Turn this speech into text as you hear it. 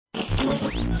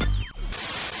What's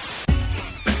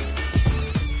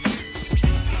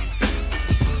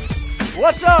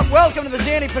up? Welcome to the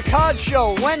Danny Picard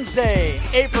Show, Wednesday,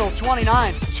 April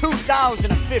 29th,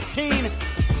 2015.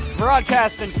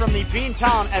 Broadcasting from the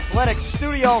Beantown Athletics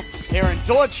Studio here in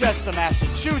Dorchester,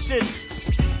 Massachusetts.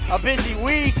 A busy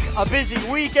week, a busy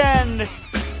weekend.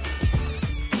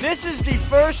 This is the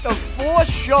first of 4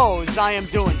 shows I am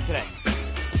doing today.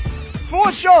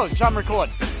 4 shows I'm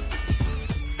recording.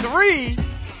 3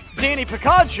 Danny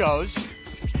Picard shows.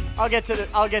 I'll get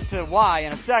to why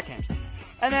in a second.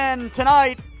 And then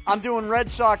tonight, I'm doing Red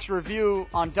Sox review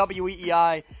on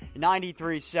WEEI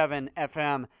 93.7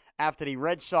 FM after the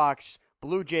Red Sox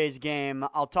Blue Jays game.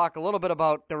 I'll talk a little bit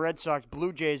about the Red Sox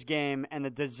Blue Jays game and the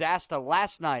disaster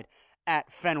last night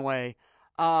at Fenway.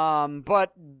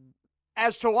 But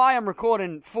as to why I'm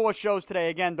recording 4 shows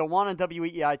today, again, the 1 on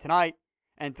WEEI tonight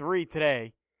and 3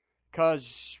 today,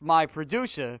 because my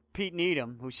producer, Pete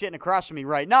Needham, who's sitting across from me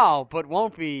right now, but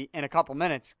won't be in a couple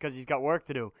minutes because he's got work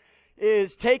to do,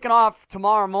 is taking off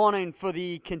tomorrow morning for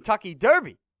the Kentucky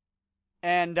Derby.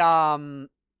 And I'm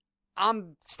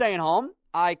staying home.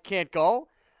 I can't go.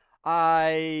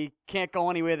 I can't go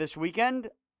anywhere this weekend.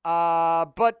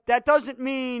 But that doesn't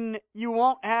mean you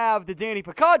won't have the Danny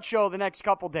Picard Show the next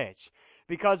couple days,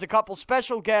 because a couple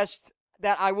special guests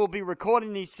that I will be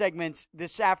recording these segments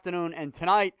this afternoon and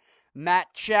tonight. Matt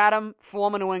Chatham,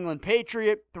 former New England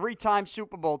Patriot, 3-time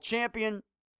Super Bowl champion.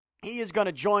 He is going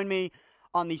to join me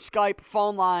on the Skype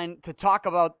phone line to talk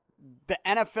about the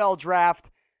NFL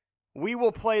draft. We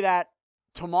will play that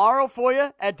tomorrow for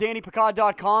you at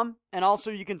DannyPicard.com, and also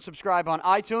you can subscribe on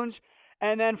iTunes.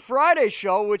 And then Friday's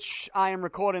show, which I am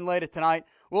recording later tonight,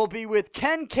 will be with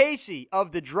Ken Casey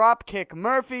of the Dropkick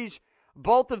Murphys.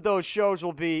 Both of those shows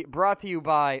will be brought to you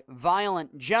by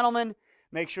Violent Gentlemen.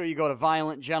 Make sure you go to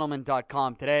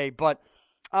violentgentleman.com today. But,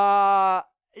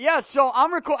 so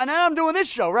I'm recording, and then I'm doing this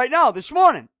show right now, this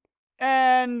morning,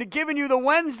 and giving you the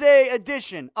Wednesday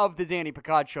edition of the Danny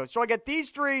Picard Show. So I got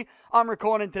these 3 I'm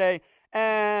recording today,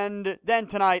 and then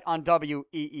tonight on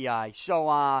WEEI.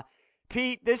 So,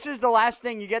 Pete, this is the last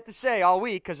thing you get to say all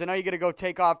week, because I know you're going to go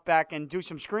take off back and do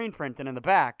some screen printing in the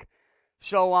back.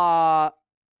 So,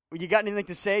 you got anything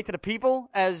to say to the people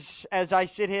as I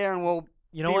sit here and we'll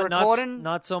be recording?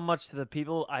 Not so much to the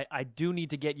people. I do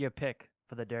need to get your pick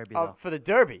for the Derby, though. For the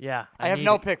Derby? Yeah. I have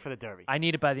no pick for the Derby. I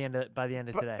need it by the end of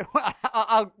today.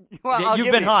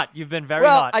 You've been hot. You've been very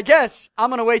hot. Well, I guess I'm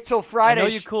going to wait till Friday. I know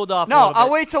you cooled off a No, little bit. I'll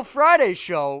wait till Friday's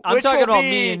show. I'm talking about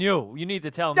me and you. You need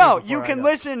to tell me. No, you can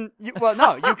listen. You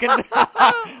can.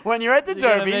 When you're at the You're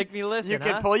gonna Derby, make me listen, you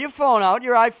can huh? pull your phone out,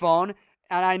 your iPhone,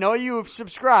 and I know you've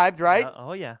subscribed, right?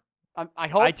 Oh, yeah. I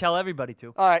hope. I tell everybody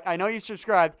to. All right, I know you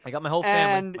subscribed. I got my whole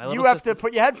family. And my little you have sisters. to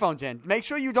put your headphones in. Make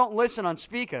sure you don't listen on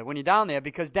speaker when you're down there,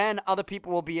 because then other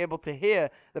people will be able to hear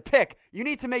the pick. You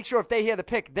need to make sure if they hear the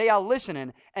pick, they are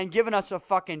listening and giving us a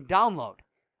fucking download.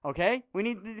 Okay? We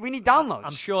need downloads.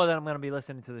 I'm sure that I'm going to be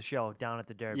listening to the show down at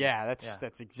the Derby. Yeah,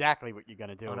 that's exactly what you're going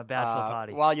to do. On a bachelor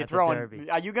party while you're at the throwing. Derby.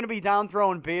 Are you going to be down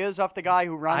throwing beers off the guy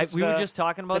who runs we were just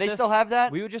talking about this. Do they this. still have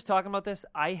that? We were just talking about this.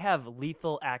 I have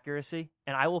lethal accuracy,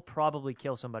 and I will probably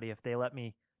kill somebody if they let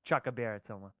me chuck a bear at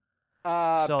someone.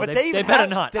 But they better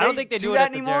not. I don't think they do it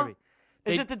at the anymore? Derby.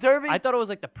 Is it the Derby? I thought it was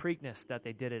like the Preakness that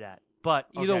they did it at. But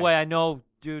either way, I know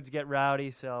dudes get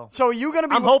rowdy, so. So are you gonna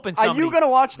be? I'm hoping Are you gonna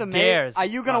watch the dares Are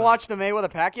you gonna watch the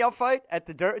Mayweather Pacquiao fight at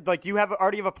the Derby? Like, you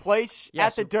already have a place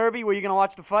at the Derby where you're gonna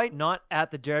watch the fight? Not at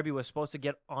the Derby. We're supposed to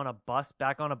get on a bus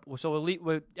back on a. So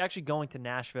we're actually going to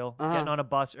Nashville, getting on a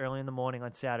bus early in the morning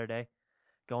on Saturday,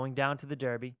 going down to the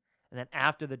Derby, and then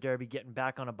after the Derby, getting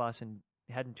back on a bus and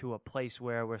heading to a place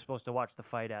where we're supposed to watch the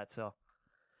fight at. So.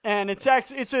 And it's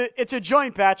a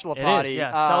joint bachelor party. It is,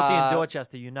 yeah. Southie and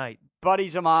Dorchester unite.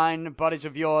 Buddies of mine, buddies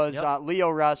of yours, Yep.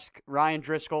 Leo Rusk, Ryan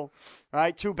Driscoll,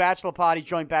 right? 2 bachelor parties,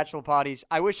 joint bachelor parties.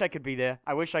 I wish I could be there.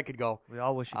 I wish I could go. We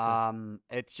all wish you could.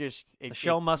 It's just the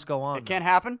show must go on. It can't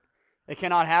happen. It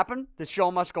cannot happen. The show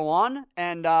must go on,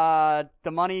 and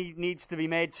the money needs to be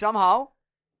made somehow.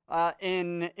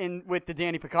 In with the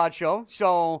Danny Picard Show.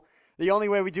 So the only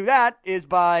way we do that is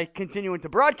by continuing to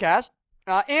broadcast.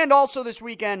 And also this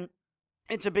weekend,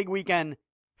 it's a big weekend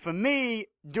for me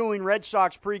doing Red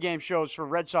Sox pregame shows for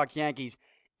Red Sox Yankees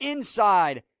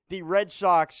inside the Red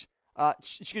Sox,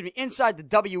 inside the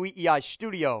WEEI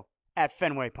studio at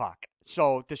Fenway Park.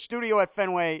 So the studio at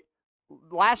Fenway,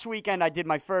 last weekend I did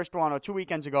my first one, or 2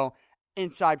 weekends ago,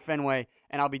 inside Fenway,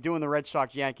 and I'll be doing the Red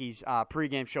Sox Yankees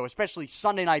pregame show, especially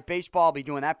Sunday Night Baseball. I'll be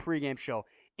doing that pregame show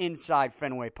inside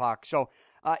Fenway Park. So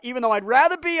even though I'd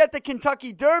rather be at the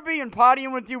Kentucky Derby and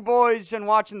partying with you boys and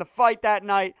watching the fight that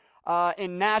night,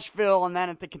 in Nashville and then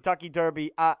at the Kentucky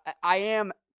Derby. I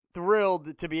am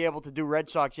thrilled to be able to do Red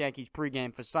Sox-Yankees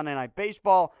pregame for Sunday Night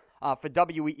Baseball for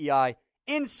WEEI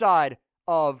inside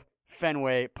of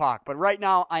Fenway Park. But right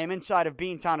now, I am inside of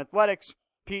Beantown Athletics.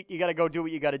 Pete, you got to go do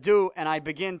what you got to do, and I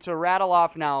begin to rattle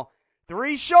off now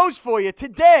 3 shows for you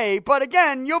today. But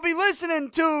again, you'll be listening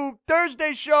to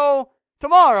Thursday's show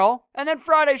tomorrow and then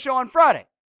Friday's show on Friday.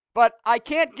 But I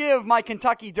can't give my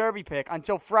Kentucky Derby pick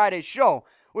until Friday's show,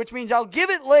 which means I'll give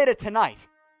it later tonight.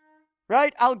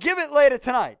 Right? I'll give it later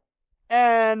tonight.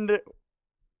 And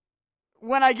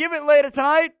when I give it later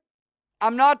tonight,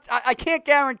 I can't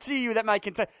guarantee you that my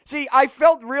Kentucky... See, I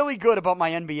felt really good about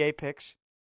my NBA picks.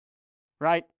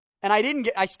 Right? And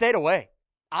I stayed away.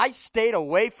 I stayed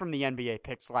away from the NBA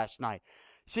picks last night.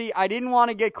 See, I didn't want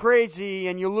to get crazy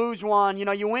and you lose one. You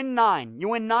know, you win 9. You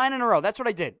win 9 in a row. That's what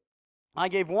I did. I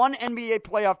gave one NBA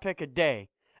playoff pick a day.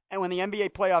 And when the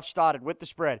NBA playoffs started with the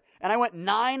spread. And I went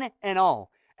 9-0.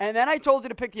 And then I told you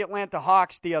to pick the Atlanta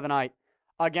Hawks the other night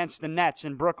against the Nets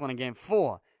in Brooklyn in Game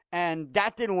 4. And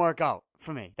that didn't work out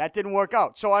for me. That didn't work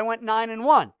out. So I went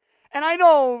 9-1. And I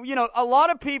know, a lot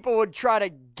of people would try to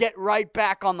get right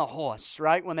back on the horse,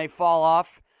 right, when they fall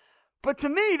off. But to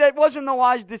me, that wasn't the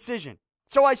wise decision.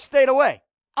 So I stayed away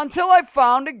until I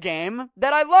found a game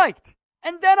that I liked.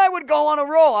 And then I would go on a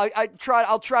roll.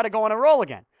 I'll try to go on a roll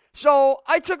again. So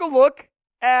I took a look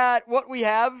at what we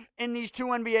have in these 2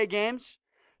 NBA games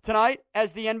tonight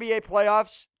as the NBA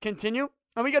playoffs continue.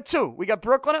 And we got 2. We got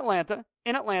Brooklyn, Atlanta,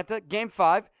 in Atlanta, Game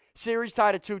 5, series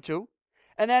tied at 2-2.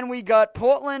 And then we got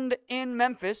Portland in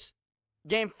Memphis,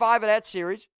 Game 5 of that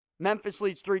series. Memphis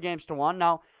leads 3-1.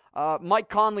 Now, Mike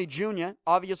Conley Jr.,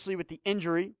 obviously with the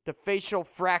injury, the facial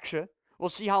fracture. We'll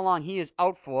see how long he is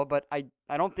out for, but I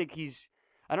don't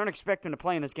expect him to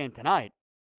play in this game tonight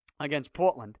against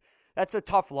Portland. That's a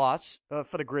tough loss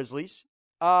for the Grizzlies.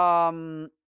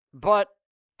 But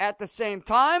at the same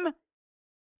time,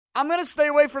 I'm going to stay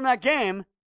away from that game.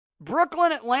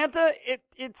 Brooklyn, Atlanta,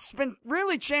 it's been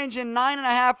really changing.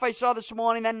 9.5 I saw this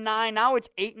morning, then 9. Now it's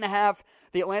 8.5.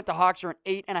 The Atlanta Hawks are an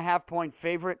 8.5-point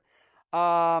favorite.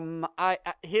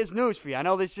 Here's news for you. I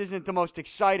know this isn't the most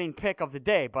exciting pick of the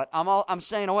day, but I'm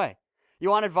staying away. You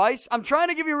want advice? I'm trying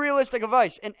to give you realistic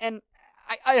advice, and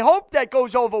I hope that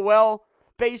goes over well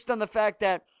based on the fact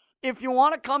that if you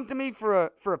want to come to me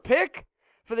for a pick,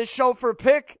 for this show for a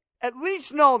pick, at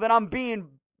least know that I'm being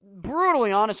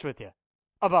brutally honest with you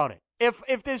about it.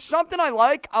 If there's something I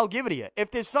like, I'll give it to you. If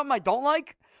there's something I don't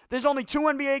like, there's only 2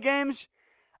 NBA games.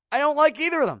 I don't like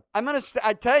either of them.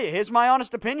 I tell you, here's my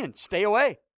honest opinion. Stay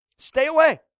away. Stay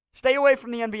away. Stay away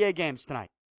from the NBA games tonight.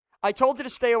 I told you to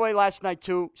stay away last night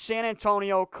too. San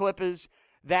Antonio Clippers,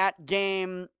 that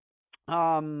game,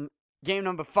 game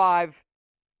number 5,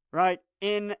 right,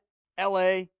 in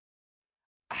LA.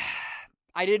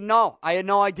 I didn't know. I had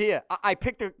no idea. I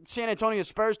picked the San Antonio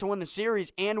Spurs to win the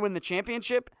series and win the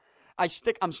championship.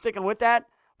 I'm sticking with that,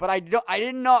 but I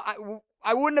didn't know.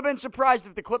 I wouldn't have been surprised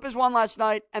if the Clippers won last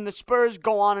night and the Spurs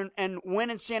go on and win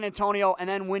in San Antonio and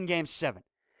then win Game 7.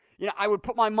 I would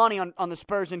put my money on the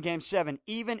Spurs in Game 7,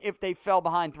 even if they fell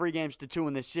behind 3-2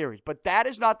 in this series. But that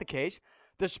is not the case.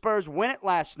 The Spurs win it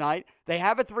last night. They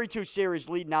have a 3-2 series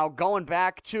lead now going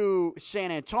back to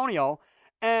San Antonio.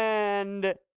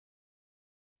 And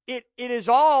it is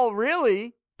all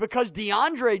really because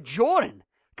DeAndre Jordan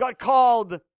got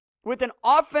called with an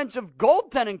offensive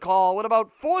goaltending call with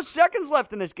about 4 seconds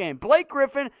left in this game. Blake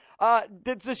Griffin,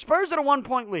 the Spurs had a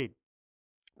 1-point lead.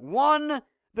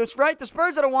 The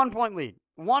Spurs had a 1-point lead.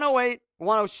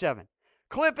 108-107.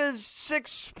 Clippers,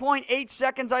 6.8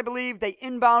 seconds, I believe. They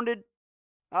inbounded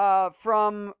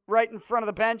from right in front of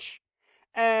the bench.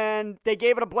 And they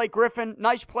gave it to Blake Griffin.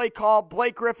 Nice play call.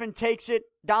 Blake Griffin takes it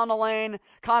down the lane,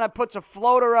 kind of puts a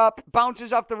floater up,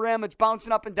 bounces off the rim. It's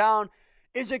bouncing up and down.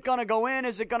 Is it going to go in?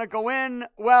 Is it going to go in?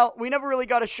 Well, we never really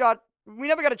got a shot. We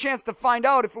never got a chance to find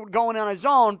out if it would go in on his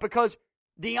own because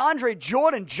DeAndre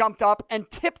Jordan jumped up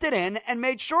and tipped it in and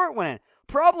made sure it went in.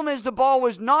 Problem is the ball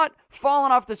was not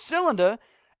falling off the cylinder,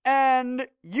 and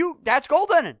that's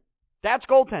goaltending. That's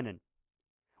goaltending.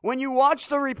 When you watch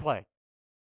the replay,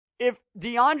 if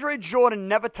DeAndre Jordan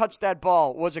never touched that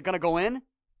ball, was it going to go in?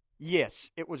 Yes,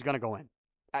 it was going to go in.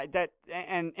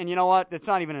 And you know what? That's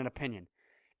not even an opinion.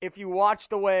 If you watch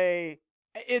the way,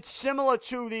 it's similar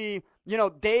to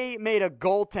they made a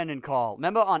goaltending call.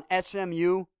 Remember on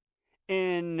SMU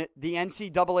in the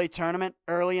NCAA tournament,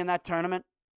 early in that tournament?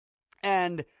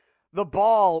 And the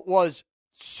ball was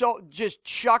so just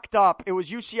chucked up. It was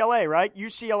UCLA, right?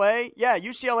 UCLA? Yeah,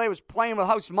 UCLA was playing with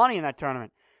house money in that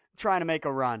tournament, trying to make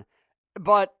a run.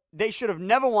 But they should have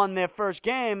never won their first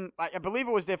game. I believe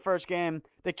it was their first game.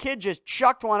 The kid just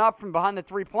chucked one up from behind the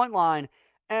three-point line,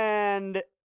 and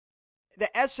the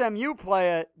SMU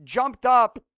player jumped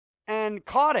up and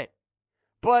caught it.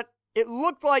 But it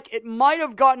looked like it might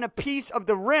have gotten a piece of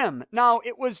the rim. Now,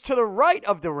 it was to the right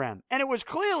of the rim, and it was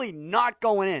clearly not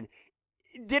going in.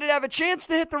 Did it have a chance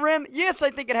to hit the rim? Yes, I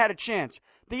think it had a chance.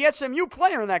 The SMU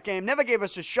player in that game never gave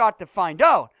us a shot to find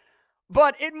out.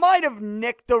 But it might have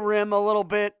nicked the rim a little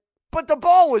bit, but the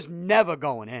ball was never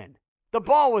going in. The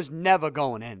ball was never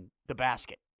going in the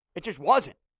basket. It just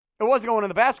wasn't. It wasn't going in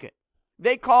the basket.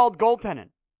 They called goaltending.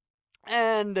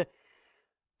 And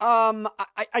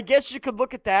I guess you could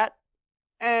look at that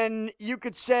and you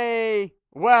could say,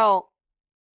 well,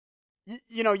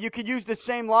 you could use the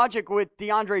same logic with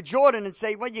DeAndre Jordan and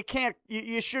say, well,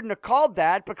 you shouldn't have called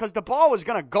that because the ball was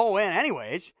going to go in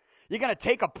anyways. You're going to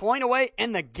take a point away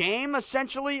in the game,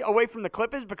 essentially, away from the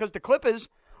Clippers because the Clippers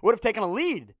would have taken a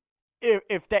lead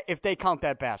if they count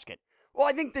that basket. Well,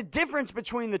 I think the difference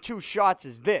between the two shots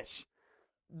is this.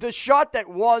 The shot that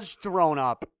was thrown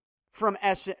up from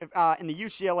in the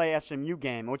UCLA-SMU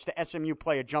game, in which the SMU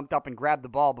player jumped up and grabbed the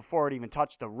ball before it even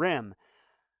touched the rim,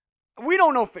 we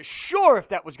don't know for sure if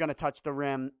that was going to touch the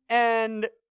rim. And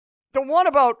the one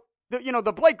about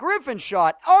the Blake Griffin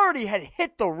shot already had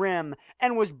hit the rim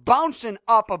and was bouncing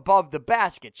up above the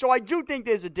basket. So I do think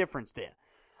there's a difference there.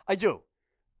 I do.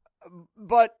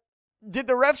 But did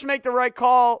the refs make the right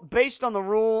call based on the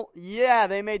rule? Yeah,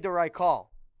 they made the right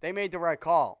call. They made the right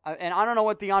call. And I don't know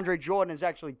what DeAndre Jordan is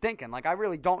actually thinking. I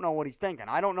really don't know what he's thinking.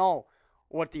 I don't know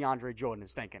what DeAndre Jordan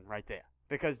is thinking right there.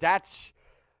 Because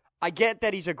I get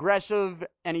that he's aggressive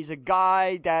and he's a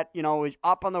guy that, is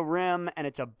up on the rim and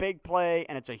it's a big play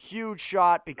and it's a huge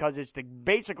shot because it's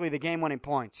basically the game-winning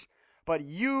points. But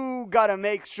you got to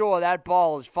make sure that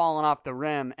ball is falling off the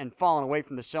rim and falling away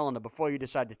from the cylinder before you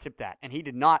decide to tip that. And he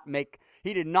did not make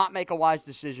a wise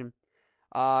decision.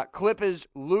 Clippers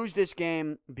lose this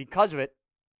game because of it,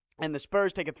 and the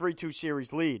Spurs take a 3-2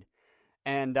 series lead.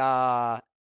 And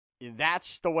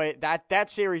that's the way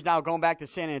that series now going back to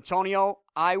San Antonio.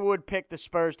 I would pick the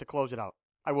Spurs to close it out.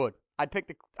 I would.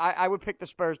 I would pick the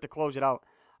Spurs to close it out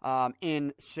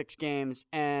in 6 games.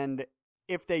 And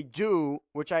if they do,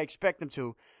 which I expect them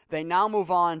to, they now move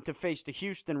on to face the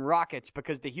Houston Rockets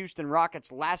because the Houston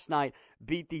Rockets last night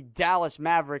beat the Dallas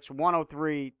Mavericks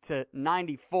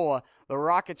 103-94. The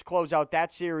Rockets close out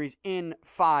that series in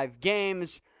 5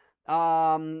 games.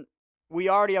 We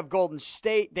already have Golden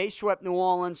State. They swept New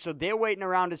Orleans, so they're waiting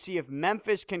around to see if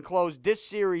Memphis can close this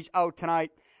series out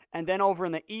tonight. And then over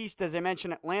in the East, as I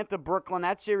mentioned, Atlanta, Brooklyn,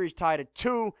 that series tied at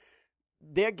 2.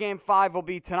 Their Game 5 will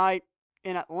be tonight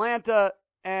in Atlanta.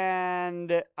 And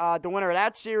the winner of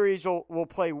that series will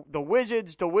play the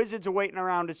Wizards. The Wizards are waiting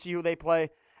around to see who they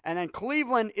play. And then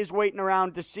Cleveland is waiting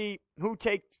around to see who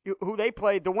they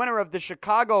play. The winner of the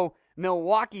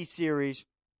Chicago-Milwaukee series.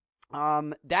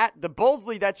 The Bulls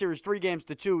lead that series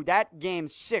 3-2. That Game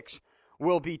 6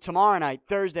 will be tomorrow night,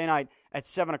 Thursday night at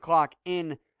 7 o'clock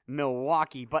in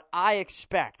Milwaukee. But I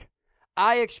expect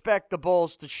the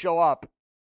Bulls to show up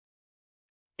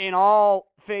in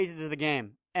all phases of the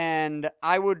game. And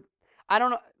I don't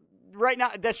know, right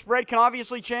now, the spread can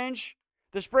obviously change.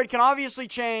 The spread can obviously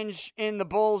change in the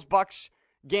Bulls-Bucks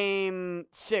Game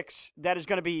 6 that is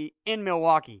going to be in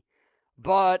Milwaukee.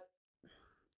 But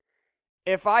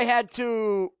if I had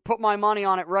to put my money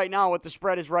on it right now, what the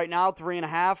spread is right now,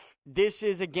 3.5, this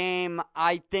is a game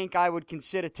I think I would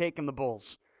consider taking the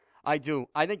Bulls. I do.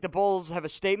 I think the Bulls have a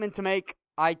statement to make.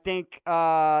 I think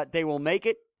they will make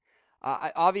it.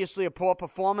 Obviously, a poor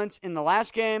performance in the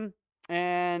last game,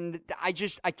 and I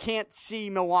can't see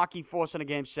Milwaukee forcing a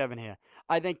Game 7 here.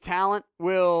 I think talent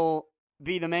will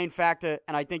be the main factor,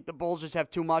 and I think the Bulls just have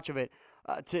too much of it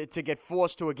to get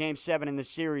forced to a Game 7 in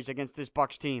this series against this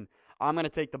Bucks team. I'm going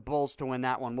to take the Bulls to win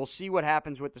that one. We'll see what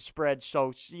happens with the spread.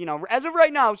 So, as of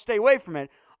right now, stay away from it.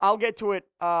 I'll get to it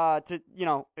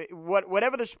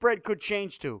whatever the spread could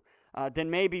change to,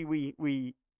 then maybe we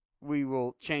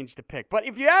will change the pick. But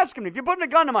if you ask him, if you're putting a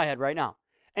gun to my head right now,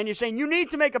 and you're saying you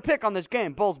need to make a pick on this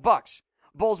game, Bulls-Bucks,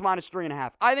 Bulls minus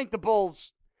 3.5. I think the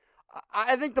Bulls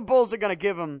are going to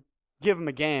give them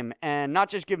a game, and not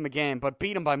just give them a game, but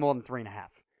beat them by more than 3.5.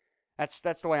 That's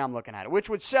the way I'm looking at it, which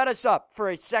would set us up for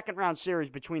a second-round series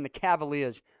between the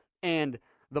Cavaliers and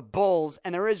the Bulls.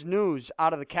 And there is news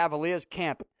out of the Cavaliers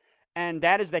camp, and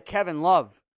that is that Kevin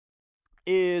Love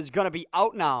is going to be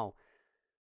out now,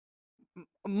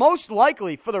 most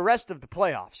likely for the rest of the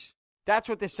playoffs. That's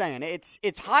what they're saying.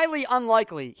 It's highly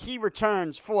unlikely he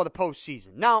returns for the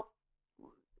postseason. Now,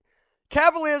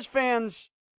 Cavaliers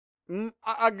fans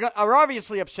are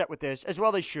obviously upset with this, as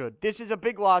well they should. This is a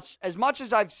big loss. As much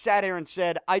as I've sat here and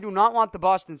said, I do not want the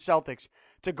Boston Celtics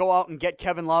to go out and get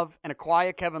Kevin Love and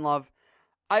acquire Kevin Love,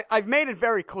 I've made it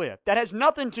very clear. That has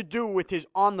nothing to do with his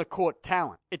on-the-court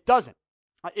talent. It doesn't.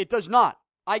 It does not.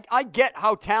 I get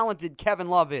how talented Kevin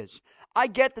Love is. I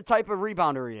get the type of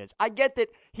rebounder he is. I get that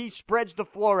he spreads the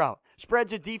floor out,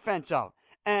 spreads the defense out,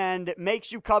 and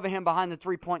makes you cover him behind the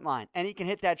three-point line, and he can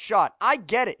hit that shot. I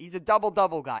get it. He's a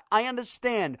double-double guy. I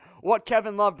understand what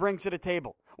Kevin Love brings to the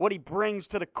table, what he brings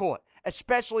to the court,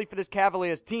 especially for this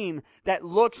Cavaliers team that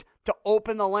looks to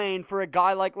open the lane for a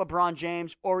guy like LeBron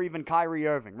James or even Kyrie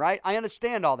Irving, right? I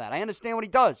understand all that. I understand what he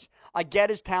does. I get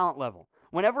his talent level.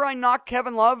 Whenever I knock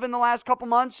Kevin Love in the last couple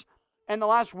months and the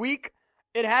last week,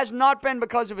 it has not been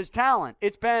because of his talent.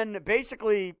 It's been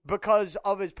basically because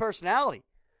of his personality.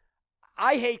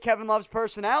 I hate Kevin Love's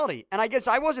personality, and I guess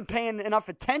I wasn't paying enough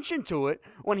attention to it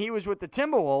when he was with the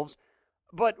Timberwolves,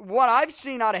 but what I've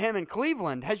seen out of him in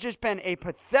Cleveland has just been a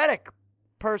pathetic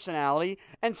personality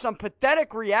and some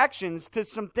pathetic reactions to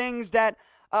some things that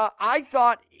I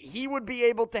thought he would be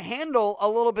able to handle a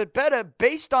little bit better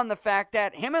based on the fact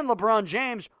that him and LeBron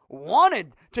James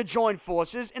wanted to join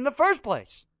forces in the first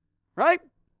place. Right?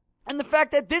 And the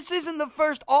fact that this isn't the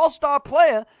first all-star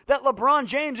player that LeBron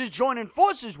James is joining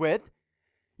forces with,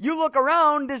 you look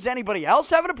around, is anybody else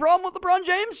having a problem with LeBron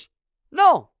James?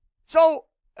 No. So,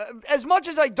 as much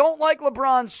as I don't like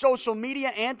LeBron's social media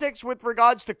antics with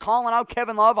regards to calling out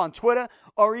Kevin Love on Twitter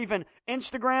or even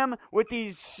Instagram with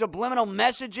these subliminal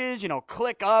messages,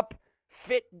 click up,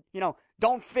 fit,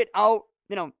 don't fit out,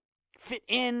 fit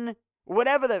in,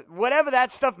 whatever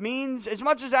that stuff means, as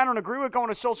much as I don't agree with going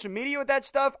to social media with that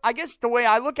stuff, I guess the way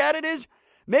I look at it is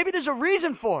maybe there's a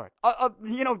reason for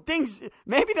it. Things,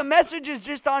 maybe the messages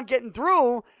just aren't getting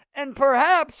through, and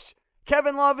perhaps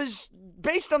Kevin Love is,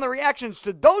 based on the reactions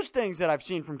to those things that I've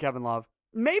seen from Kevin Love,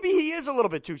 maybe he is a little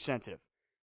bit too sensitive.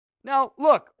 Now,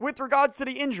 look, with regards to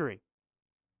the injury,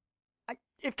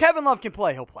 if Kevin Love can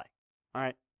play, he'll play. All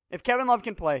right? If Kevin Love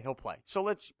can play, he'll play.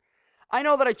 So I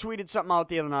know that I tweeted something out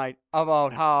the other night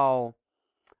about how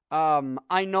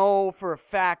I know for a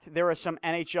fact there are some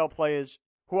NHL players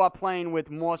who are playing with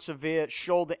more severe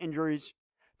shoulder injuries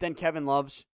than Kevin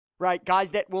Love's, right?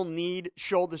 Guys that will need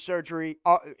shoulder surgery.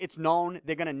 It's known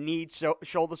they're going to need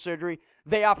shoulder surgery.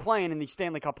 They are playing in the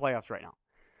Stanley Cup Playoffs right now.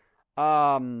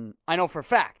 I know for a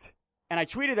fact. And I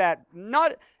tweeted that,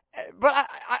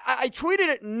 I tweeted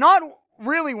it not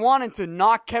really wanting to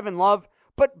knock Kevin Love,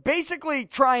 but basically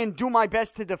try and do my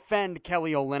best to defend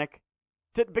Kelly Olynyk.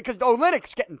 Because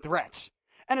Olynyk's getting threats.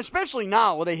 And especially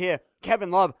now where they hear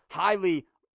Kevin Love, highly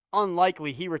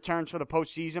unlikely he returns for the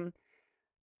postseason.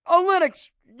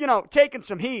 Olynyk's, taking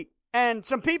some heat. And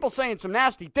some people saying some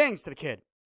nasty things to the kid.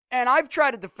 And I've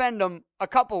tried to defend him a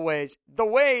couple ways.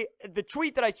 The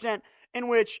tweet that I sent in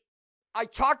which I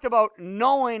talked about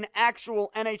knowing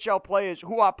actual NHL players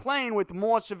who are playing with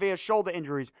more severe shoulder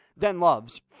injuries than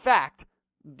Love's. Fact.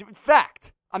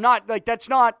 I'm not, that's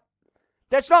not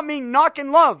me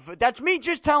knocking Love. That's me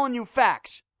just telling you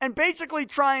facts. And basically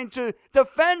trying to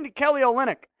defend Kelly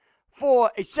Olynyk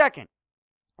for a second.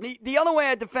 The other way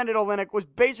I defended Olynyk was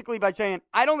basically by saying,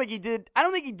 I don't think he did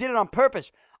it on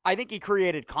purpose. I think he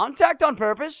created contact on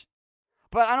purpose,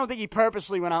 but I don't think he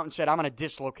purposely went out and said, I'm going to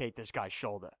dislocate this guy's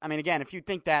shoulder. I mean, again, if you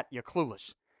think that, you're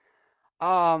clueless.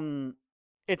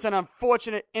 It's an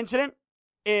unfortunate incident.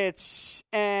 It's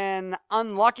an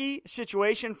unlucky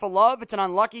situation for Love. It's an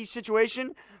unlucky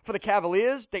situation for the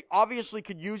Cavaliers. They obviously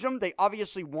could use him. They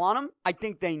obviously want him. I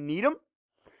think they need him.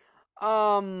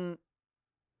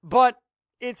 But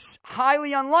it's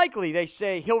highly unlikely, they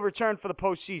say, he'll return for the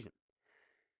postseason.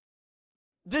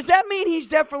 Does that mean he's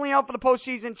definitely out for the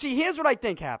postseason? See, here's what I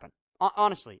think happened,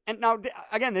 honestly. And now,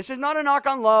 again, this is not a knock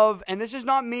on Love, and this is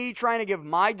not me trying to give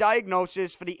my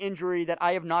diagnosis for the injury that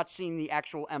I have not seen the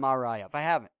actual MRI of. I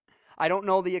haven't. I don't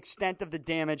know the extent of the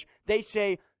damage. They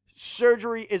say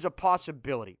surgery is a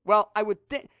possibility. Well, I would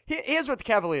think, here's what the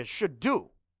Cavaliers should do.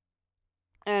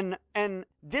 And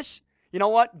this, you know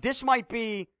what? This might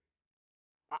be,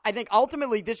 I think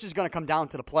ultimately this is going to come down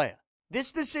to the player.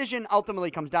 This decision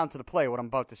ultimately comes down to the player, what I'm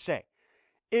about to say,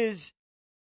 is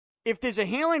if there's a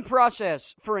healing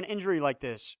process for an injury like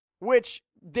this, which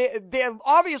they're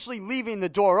obviously leaving the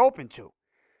door open to,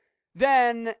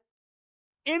 then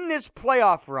in this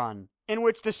playoff run, in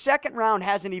which the second round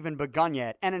hasn't even begun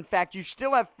yet, and in fact you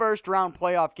still have first-round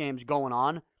playoff games going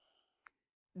on,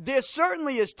 there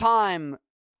certainly is time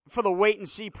for the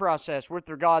wait-and-see process with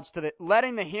regards to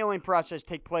letting the healing process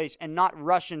take place and not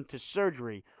rushing to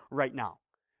surgery right now.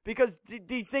 Because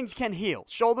these things can heal.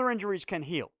 Shoulder injuries can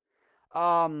heal.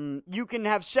 You can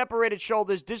have separated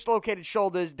shoulders, dislocated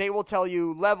shoulders. They will tell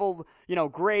you level,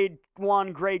 grade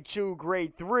 1, grade 2,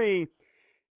 grade 3.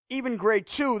 Even grade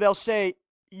 2, they'll say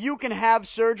you can have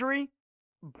surgery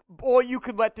or you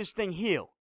could let this thing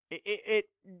heal.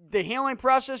 The healing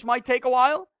process might take a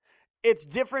while. It's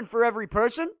different for every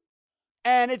person.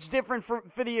 And it's different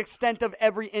for the extent of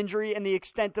every injury and the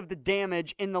extent of the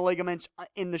damage in the ligaments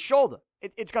in the shoulder.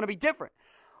 It's going to be different.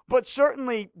 But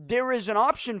certainly, there is an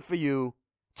option for you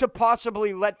to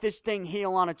possibly let this thing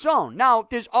heal on its own. Now,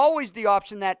 there's always the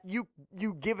option that you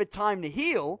give it time to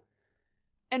heal,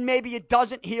 and maybe it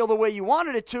doesn't heal the way you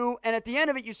wanted it to, and at the end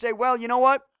of it, you say, well, you know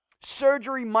what?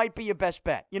 Surgery might be your best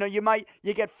bet. You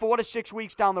get 4 to 6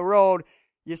 weeks down the road,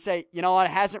 you say, you know what,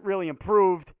 it hasn't really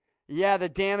improved. Yeah, the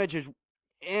damage is,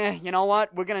 you know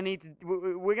what? We're gonna need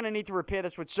to repair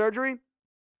this with surgery.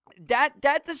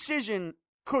 That decision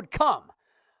could come.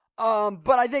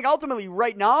 But I think ultimately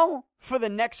right now, for the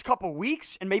next couple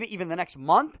weeks, and maybe even the next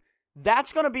month,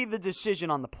 that's going to be the decision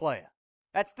on the player.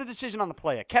 That's the decision on the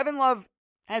player. Kevin Love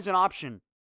has an option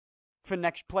for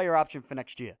player option for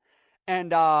next year.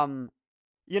 And, I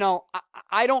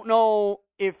don't know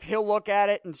if he'll look at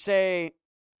it and say,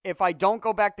 if I don't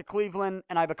go back to Cleveland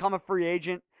and I become a free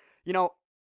agent,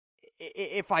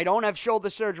 if I don't have shoulder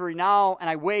surgery now and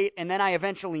I wait and then I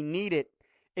eventually need it,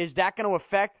 is that going to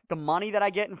affect the money that I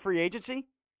get in free agency?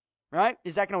 Right?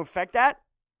 Is that going to affect that?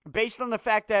 Based on the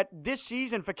fact that this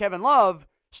season for Kevin Love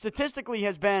statistically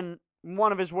has been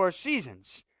one of his worst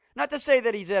seasons. Not to say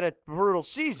that he's had a brutal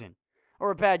season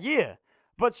or a bad year,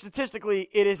 but statistically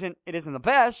it isn't the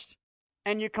best.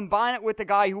 And you combine it with the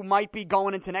guy who might be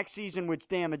going into next season with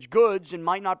damaged goods and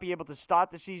might not be able to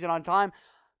start the season on time.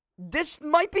 This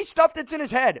might be stuff that's in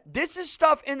his head. This is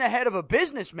stuff in the head of a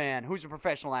businessman who's a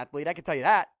professional athlete. I can tell you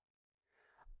that.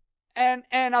 And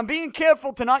I'm being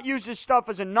careful to not use this stuff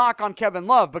as a knock on Kevin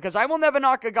Love, because I will never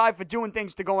knock a guy for doing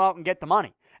things to go out and get the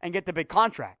money and get the big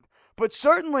contract. But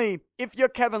certainly, if you're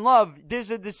Kevin Love,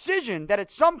 there's a decision that at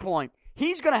some point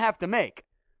he's going to have to make.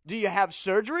 Do you have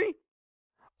surgery?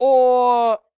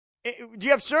 Or do you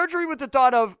have surgery with the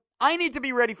thought of, I need to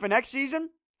be ready for next season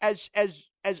as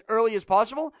early as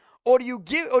possible? Or do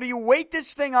you wait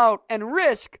this thing out and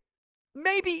risk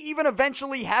maybe even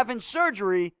eventually having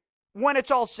surgery when it's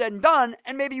all said and done,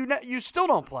 and maybe you still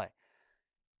don't play?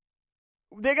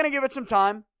 They're going to give it some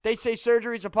time. They say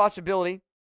surgery is a possibility.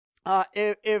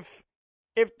 If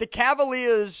the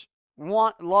Cavaliers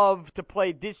want Love to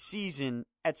play this season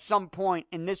at some point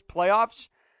in this playoffs,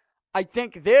 I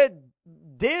think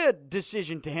their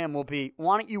decision to him will be,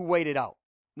 why don't you wait it out?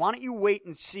 Why don't you wait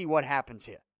and see what happens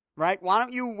here? Right? Why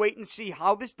don't you wait and see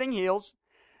how this thing heals?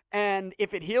 And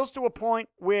if it heals to a point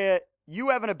where you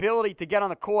have an ability to get on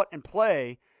the court and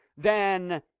play,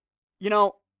 then,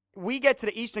 we get to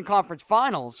the Eastern Conference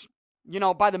Finals,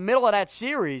 by the middle of that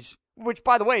series, which,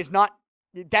 by the way,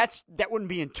 that wouldn't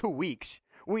be in 2 weeks.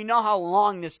 We know how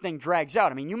long this thing drags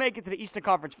out. I mean, you make it to the Eastern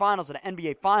Conference Finals or the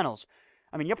NBA Finals,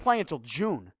 I mean, you're playing until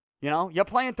June, You're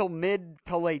playing until mid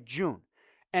to late June.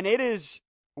 And it is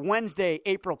Wednesday,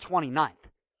 April 29th.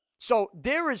 So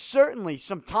there is certainly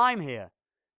some time here.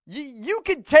 You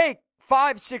could take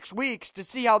 5-6 weeks to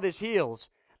see how this heals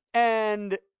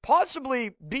and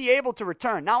possibly be able to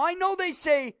return. Now, I know they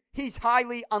say he's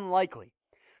highly unlikely,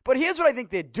 but here's what I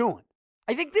think they're doing.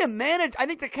 I think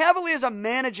the Cavaliers are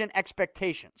managing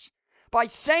expectations. By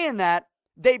saying that,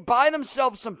 they buy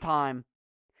themselves some time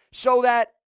so that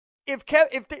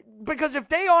because if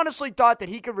they honestly thought that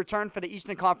he could return for the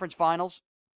Eastern Conference Finals,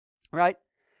 right?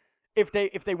 If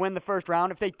they win the first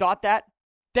round, if they thought that,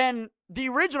 then the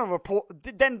original report,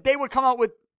 then they would come out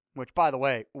with, which by the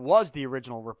way was the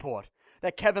original report,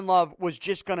 that Kevin Love was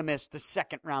just going to miss the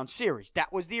second round series.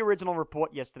 That was the original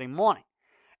report yesterday morning.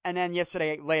 And then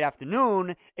yesterday late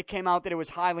afternoon, it came out that it was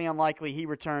highly unlikely he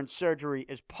returned. Surgery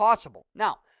is possible.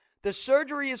 Now, the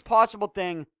surgery is possible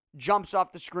thing jumps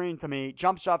off the screen to me,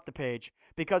 jumps off the page,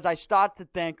 because I start to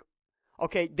think,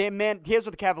 okay, here's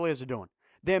what the Cavaliers are doing.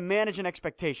 They're managing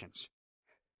expectations.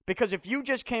 Because if you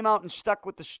just came out and stuck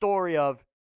with the story of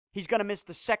he's going to miss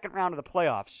the second round of the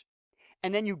playoffs,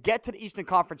 and then you get to the Eastern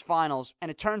Conference Finals, and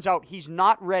it turns out he's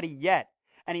not ready yet,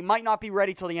 and he might not be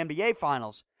ready till the NBA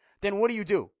Finals, then what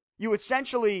do? You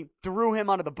essentially threw him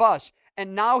under the bus,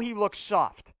 and now he looks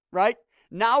soft, right?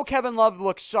 Now Kevin Love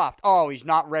looks soft. Oh, he's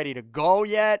not ready to go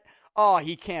yet. Oh,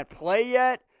 he can't play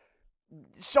yet.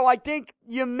 So I think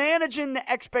you're managing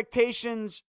the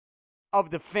expectations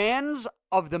of the fans,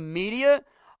 of the media,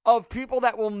 of people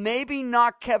that will maybe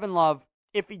knock Kevin Love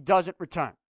if he doesn't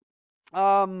return.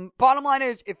 Bottom line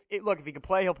is, if he can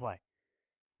play, he'll play.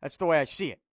 That's the way I see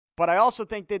it. But I also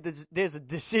think that there's a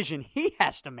decision he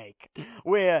has to make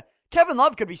where Kevin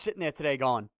Love could be sitting there today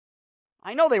going,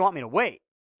 I know they want me to wait,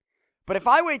 but if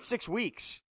I wait 6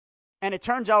 weeks and it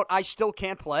turns out I still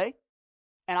can't play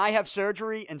and I have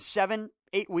surgery in 7-8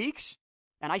 weeks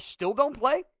and I still don't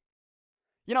play,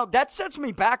 that sets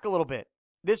me back a little bit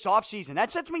this offseason.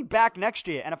 That sets me back next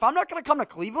year. And if I'm not going to come to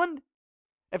Cleveland,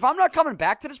 if I'm not coming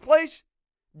back to this place,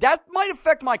 that might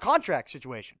affect my contract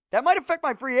situation. That might affect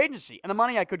my free agency and the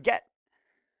money I could get.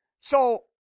 So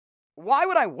why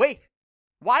would I wait?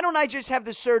 Why don't I just have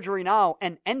this surgery now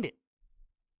and end it?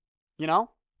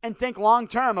 And think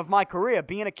long-term of my career.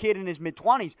 Being a kid in his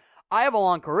mid-20s, I have a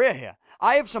long career here.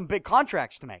 I have some big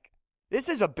contracts to make. This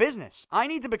is a business. I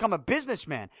need to become a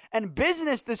businessman. And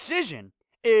business decision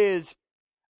is,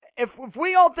 if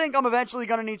we all think I'm eventually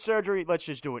going to need surgery, let's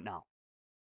just do it now.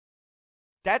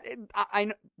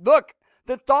 Look,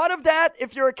 the thought of that,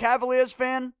 if you're a Cavaliers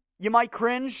fan, you might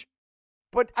cringe.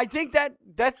 But I think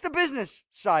that's the business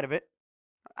side of it.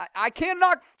 I can't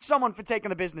knock someone for taking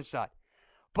the business side.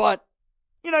 But,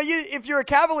 if you're a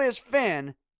Cavaliers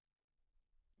fan,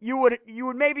 you would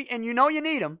maybe, and you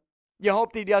need him, you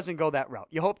hope that he doesn't go that route.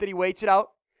 You hope that he waits it out.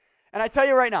 And I tell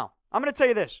you right now, I'm going to tell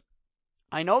you this.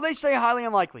 I know they say highly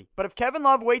unlikely, but if Kevin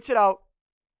Love waits it out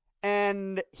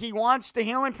and he wants the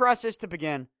healing process to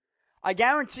begin, I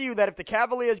guarantee you that if the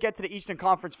Cavaliers get to the Eastern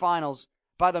Conference Finals,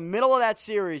 by the middle of that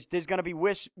series, there's going to be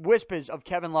whispers of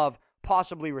Kevin Love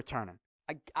possibly returning.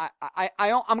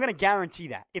 I'm going to guarantee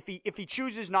that. If he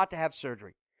chooses not to have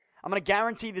surgery, I'm going to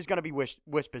guarantee there's going to be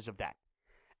whispers of that.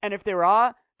 And if there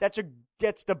are, that's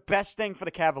the best thing for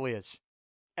the Cavaliers.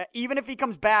 Even if he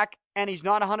comes back and he's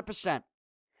not 100%,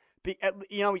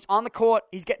 he's on the court,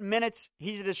 he's getting minutes,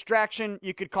 he's a distraction.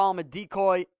 You could call him a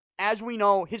decoy. As we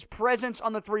know, his presence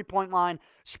on the three-point line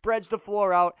spreads the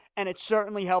floor out, and it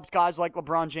certainly helps guys like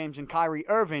LeBron James and Kyrie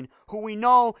Irving, who we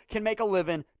know can make a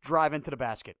living driving to the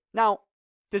basket. Now,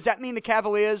 does that mean the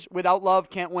Cavaliers, without Love,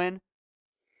 can't win?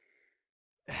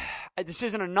 This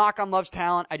isn't a knock on Love's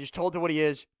talent. I just told you what he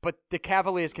is. But the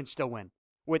Cavaliers can still win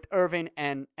with Irving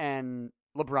and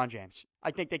LeBron James.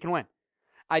 I think they can win.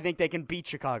 I think they can beat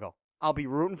Chicago. I'll be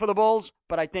rooting for the Bulls,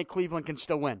 but I think Cleveland can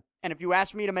still win. And if you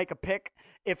ask me to make a pick,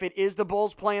 if it is the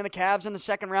Bulls playing the Cavs in the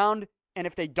second round, and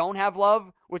if they don't have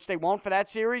Love, which they won't for that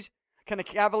series, can the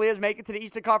Cavaliers make it to the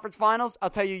Eastern Conference Finals? I'll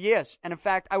tell you yes. And in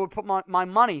fact, I would put my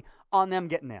money on them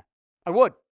getting there. I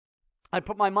would. I'd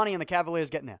put my money on the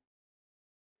Cavaliers getting there.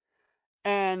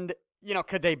 And,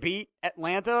 could they beat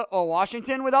Atlanta or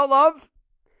Washington without Love?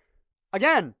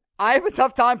 Again, I have a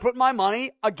tough time putting my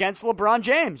money against LeBron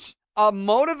James. A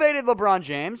motivated LeBron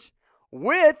James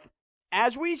with,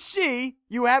 as we see,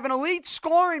 you have an elite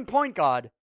scoring point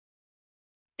guard.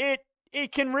 It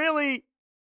can really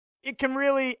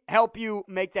help you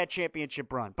make that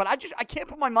championship run. But I can't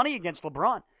put my money against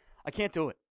LeBron. I can't do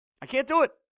it.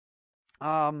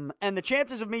 And the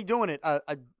chances of me doing it are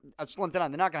slim to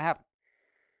none. They're not going to happen.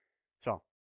 So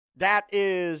that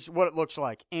is what it looks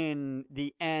like in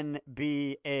the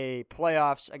NBA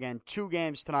playoffs. Again, 2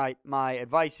 games tonight. My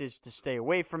advice is to stay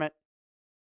away from it.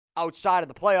 Outside of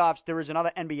the playoffs, there is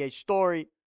another NBA story.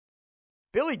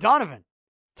 Billy Donovan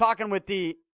talking with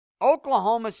the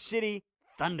Oklahoma City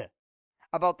Thunder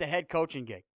about the head coaching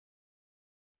gig.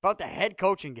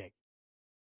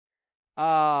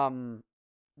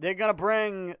 They're going to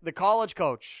bring the college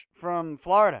coach from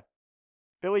Florida,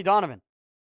 Billy Donovan,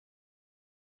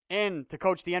 in to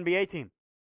coach the NBA team.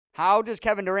 How does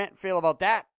Kevin Durant feel about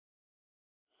that?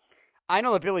 I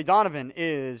know that Billy Donovan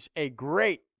is a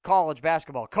great college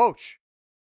basketball coach.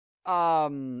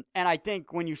 And I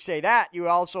think when you say that, you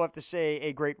also have to say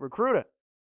a great recruiter.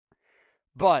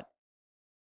 But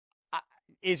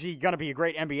is he going to be a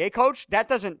great NBA coach? That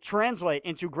doesn't translate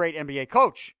into great NBA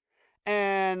coach.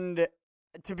 And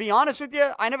to be honest with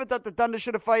you, I never thought the Thunder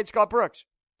should have fired Scott Brooks.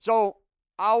 So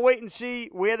I'll wait and see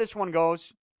where this one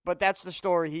goes. But that's the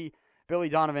story. Billy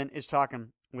Donovan is talking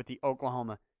with the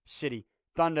Oklahoma City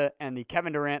Thunder. And the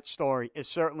Kevin Durant story is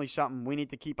certainly something we need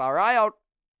to keep our eye out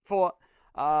for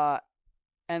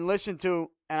and listen to.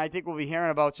 And I think we'll be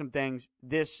hearing about some things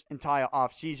this entire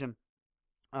offseason.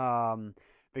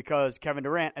 Because Kevin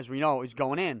Durant, as we know, is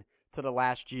going in to the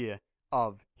last year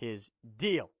of his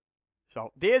deal.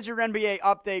 So there's your NBA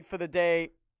update for the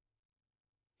day.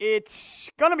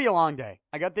 It's going to be a long day.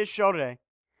 I got this show today.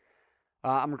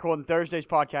 I'm recording Thursday's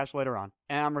podcast later on.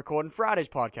 And I'm recording Friday's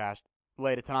podcast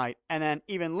later tonight. And then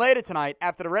even later tonight,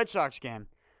 after the Red Sox game,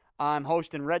 I'm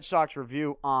hosting Red Sox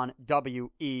Review on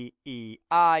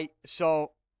WEEI.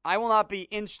 So I will not be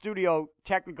in studio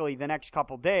technically the next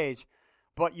couple days,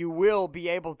 but you will be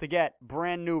able to get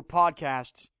brand new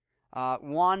podcasts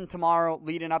One tomorrow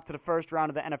leading up to the first round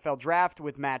of the NFL draft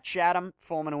with Matt Chatham,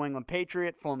 former New England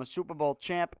Patriot, former Super Bowl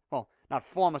champ. Well, not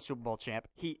former Super Bowl champ.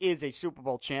 He is a Super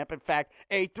Bowl champ. In fact,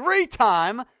 a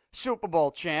 3-time Super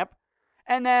Bowl champ.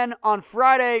 And then on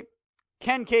Friday,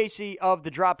 Ken Casey of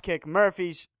the Dropkick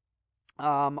Murphys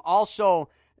also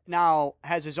now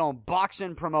has his own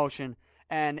boxing promotion.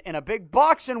 And in a big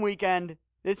boxing weekend,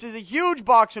 this is a huge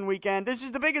boxing weekend. This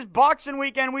is the biggest boxing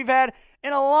weekend we've had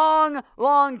in a long,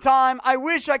 long time. I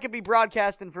wish I could be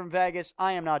broadcasting from Vegas.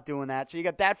 I am not doing that. So you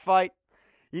got that fight.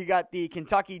 You got the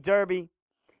Kentucky Derby.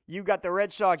 You got the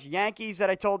Red Sox Yankees that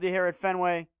I told you here at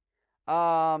Fenway.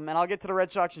 And I'll get to the Red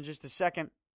Sox in just a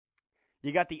second.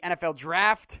 You got the NFL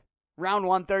Draft, round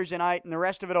 1 Thursday night, and the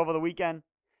rest of it over the weekend.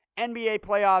 NBA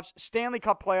playoffs, Stanley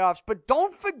Cup playoffs. But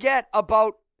don't forget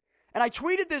about, and I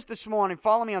tweeted this morning,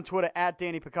 follow me on Twitter, at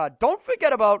Danny Picard. Don't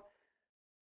forget about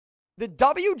the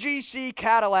WGC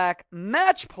Cadillac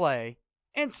match play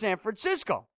in San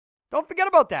Francisco. Don't forget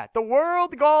about that. The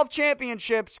World Golf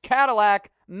Championships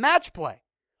Cadillac match play.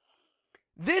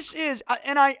 This is,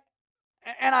 and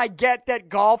I get that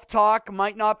golf talk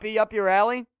might not be up your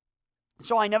alley,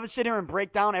 so I never sit here and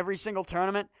break down every single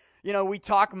tournament. You know, we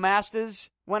talk Masters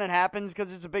when it happens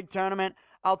because it's a big tournament.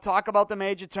 I'll talk about the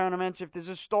major tournaments. If there's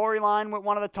a storyline with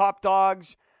one of the top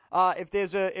dogs, if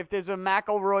there's a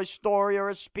McIlroy story or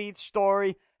a Spieth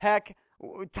story, heck,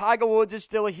 Tiger Woods is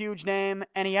still a huge name,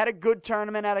 and he had a good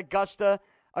tournament at Augusta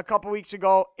a couple weeks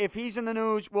ago. If he's in the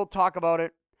news, we'll talk about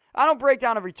it. I don't break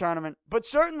down every tournament, but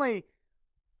certainly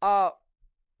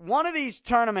one of these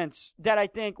tournaments that I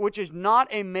think, which is not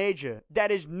a major,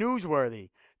 that is newsworthy,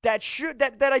 that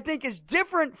I think is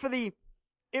different for the,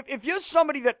 if you're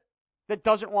somebody that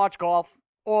doesn't watch golf,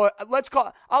 or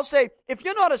I'll say, if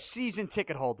you're not a season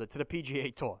ticket holder to the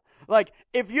PGA Tour, like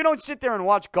if you don't sit there and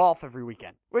watch golf every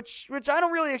weekend, which I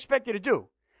don't really expect you to do,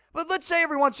 but let's say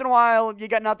every once in a while you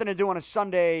got nothing to do on a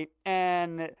Sunday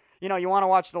and you know you want to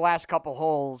watch the last couple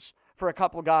holes for a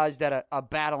couple guys that are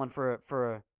battling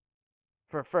for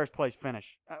a first place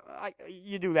finish.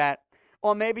 You do that,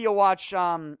 or maybe you'll watch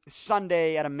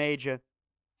Sunday at a major.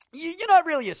 You're not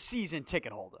really a season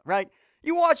ticket holder, right?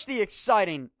 You watch the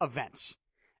exciting events,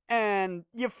 and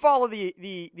you follow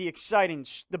the exciting,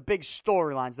 the big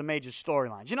storylines, the major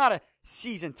storylines. You're not a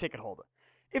season ticket holder.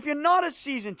 If you're not a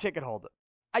season ticket holder,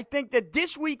 I think that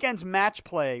this weekend's match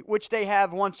play, which they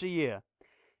have once a year,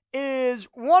 is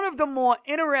one of the more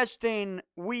interesting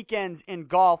weekends in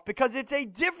golf because it's a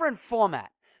different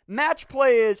format. Match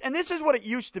play is, and this is what it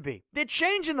used to be. They're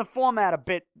changing the format a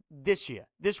bit this year,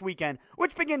 this weekend,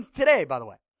 which begins today, by the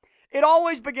way. It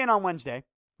always began on Wednesday,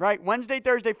 right? Wednesday,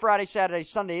 Thursday, Friday, Saturday,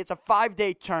 Sunday. It's a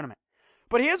 5-day tournament.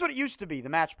 But here's what it used to be, the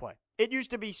match play. It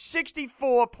used to be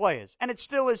 64 players, and it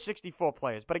still is 64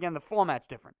 players. But again, the format's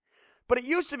different. But it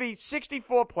used to be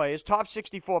 64 players, top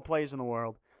 64 players in the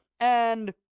world.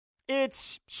 And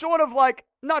it's it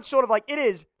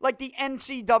is like the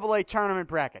NCAA tournament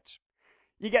brackets.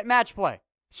 You get match play.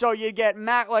 So you get,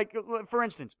 for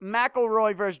instance,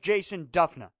 McIlroy versus Jason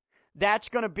Duffner. That's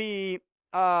going to be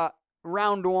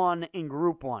round 1 in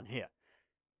Group 1 here.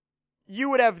 You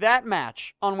would have that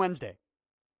match on Wednesday.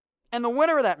 And the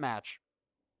winner of that match,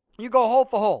 you go hole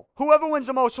for hole. Whoever wins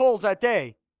the most holes that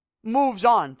day moves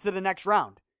on to the next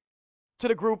round, to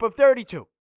the group of 32.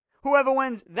 Whoever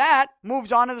wins that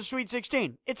moves on to the Sweet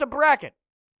 16. It's a bracket.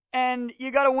 And you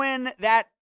got to win that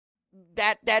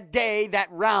day, that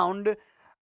round,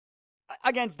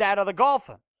 against that other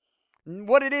golfer.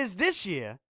 What it is this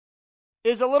year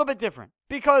is a little bit different.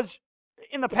 Because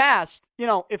in the past, you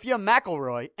know, if you're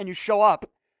McIlroy and you show up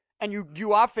and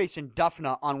you are facing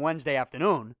Duffner on Wednesday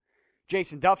afternoon,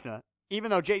 Jason Duffner,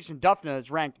 even though Jason Duffner is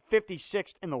ranked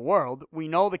 56th in the world, we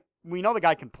know the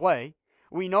guy can play.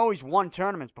 We know he's won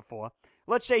tournaments before.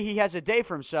 Let's say he has a day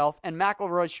for himself and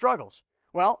McIlroy struggles.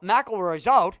 Well, McIlroy's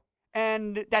out,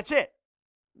 and that's it.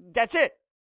 That's it.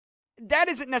 That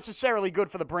isn't necessarily good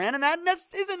for the brand, and that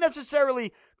isn't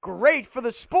necessarily great for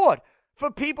the sport, for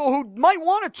people who might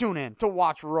want to tune in to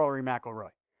watch Rory McIlroy.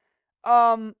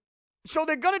 So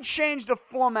they're going to change the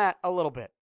format a little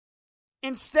bit.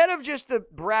 Instead of just a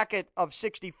bracket of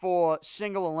 64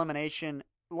 single elimination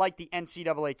like the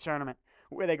NCAA tournament,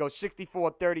 where they go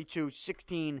 64, 32,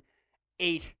 16,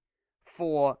 8,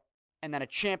 4, and then a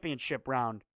championship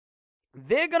round,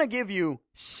 they're going to give you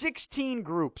 16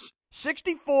 groups.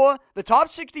 64, the top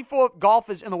 64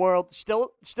 golfers in the world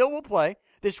still will play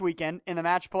this weekend in the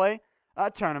match play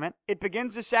tournament. It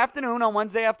begins this afternoon, on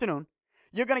Wednesday afternoon.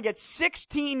 You're going to get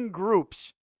 16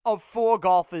 groups of 4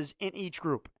 golfers in each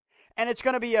group. And it's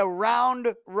going to be a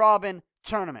round-robin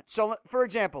tournament. So, for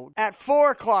example, at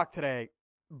 4 o'clock today,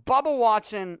 Bubba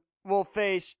Watson will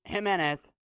face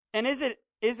Jimenez. And is it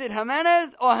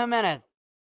Jimenez or Jimenez?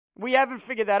 We haven't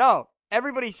figured that out.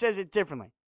 Everybody says it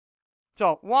differently.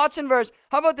 So, Watson versus,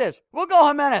 how about this? We'll go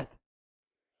Jimenez.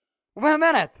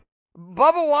 Jimenez.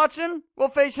 Bubba Watson will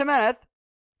face Jimenez.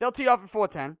 They'll tee off at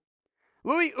 4:10.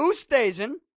 Louis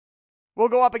Oosthuizen will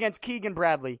go up against Keegan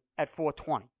Bradley at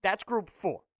 4:20. That's Group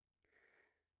 4.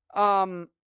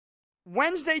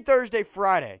 Wednesday, Thursday,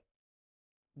 Friday,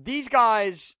 these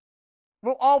guys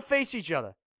will all face each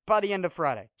other by the end of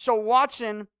Friday. So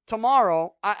Watson,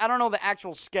 tomorrow, I don't know the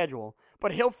actual schedule,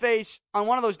 but he'll face, on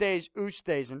one of those days,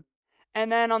 Oosthuizen.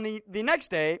 And then on the next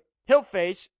day, he'll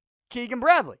face Keegan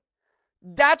Bradley.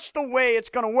 That's the way it's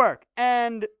going to work.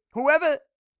 And whoever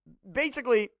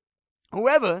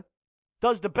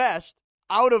does the best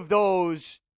out of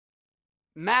those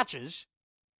matches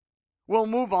will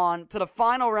move on to the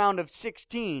final round of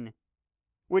 16,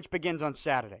 which begins on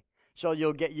Saturday. So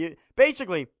and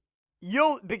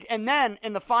then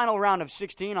in the final round of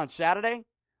 16 on Saturday,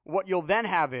 what you'll then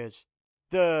have is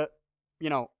that'll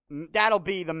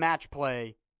be the match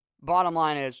play. Bottom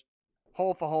line is,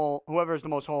 hole for hole, whoever has the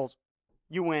most holes,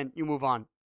 you win, you move on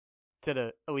to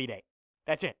the Elite Eight.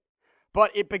 That's it.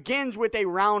 But it begins with a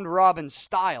round-robin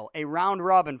style, a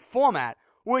round-robin format,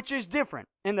 which is different.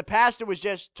 In the past, it was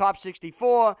just top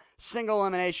 64, single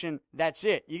elimination, that's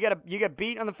it. You get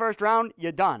beat in the first round,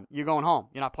 you're done. You're going home.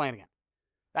 You're not playing again.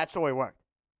 That's the way it worked.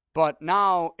 But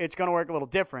now it's going to work a little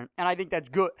different, and I think that's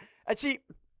good. I think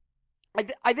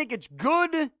it's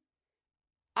good.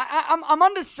 I'm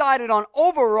undecided on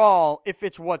overall if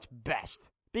it's what's best.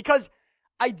 Because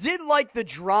I did like the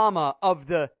drama of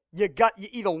you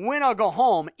either win or go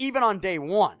home, even on day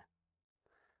one.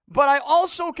 But I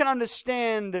also can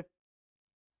understand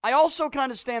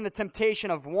the temptation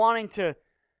of wanting to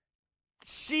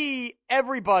see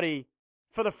everybody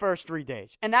for the first 3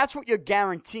 days. And that's what you're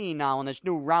guaranteeing now in this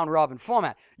new round-robin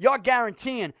format. You're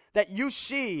guaranteeing that you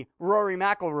see Rory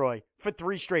McIlroy for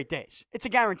 3 straight days. It's a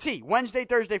guarantee. Wednesday,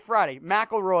 Thursday, Friday,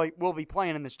 McIlroy will be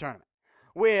playing in this tournament.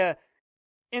 Where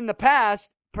in the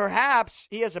past, perhaps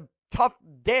he has a tough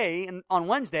day on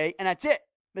Wednesday, and that's it.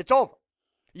 It's over.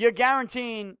 You're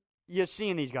guaranteeing you're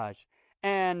seeing these guys.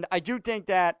 And I do think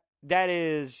that's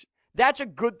a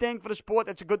good thing for the sport.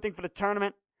 That's a good thing for the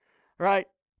tournament, right?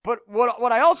 But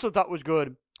what I also thought was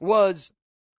good was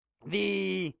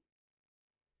the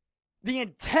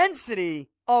intensity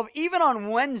of, even on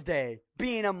Wednesday,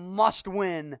 being a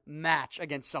must-win match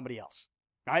against somebody else,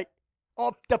 right?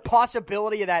 Or the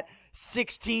possibility of that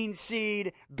 16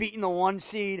 seed beating the 1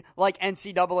 seed like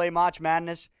NCAA March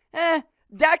Madness.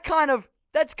 That's kind of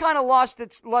lost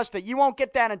its luster. You won't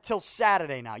get that until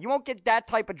Saturday now. You won't get that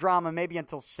type of drama maybe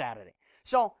until Saturday.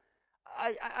 So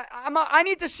I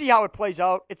need to see how it plays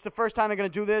out. It's the first time they're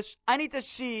going to do this. I need to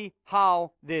see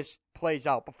how this plays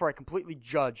out before I completely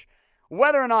judge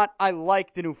whether or not I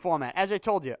like the new format. As I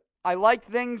told you, I liked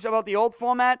things about the old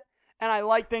format, and I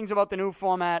like things about the new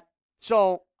format.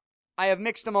 So I have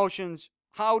mixed emotions.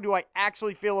 How do I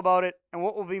actually feel about it, and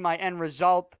what will be my end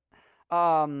result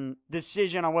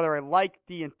decision on whether I like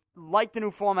the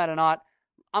new format or not?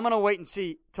 I'm going to wait and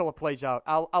see till it plays out.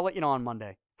 I'll let you know on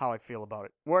Monday how I feel about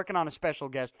it. Working on a special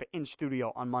guest for In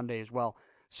Studio on Monday as well.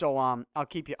 So I'll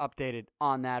keep you updated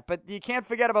on that. But you can't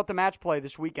forget about the match play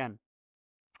this weekend.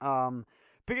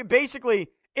 Basically,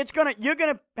 you're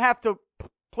gonna have to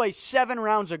play 7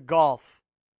 rounds of golf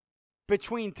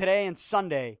between today and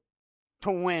Sunday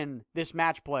to win this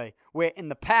match play. Where in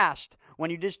the past,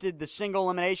 when you just did the single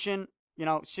elimination,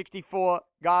 64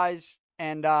 guys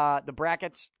and the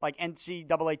brackets like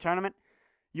NCAA tournament,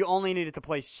 you only needed to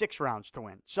play 6 rounds to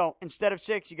win. So instead of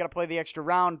 6, you got to play the extra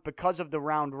round because of the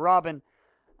round robin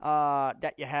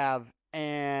that you have.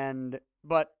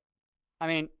 But I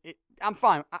mean, I'm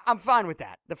fine. I'm fine with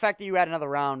that. The fact that you add another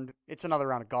round, it's another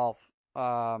round of golf.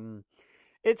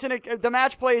 The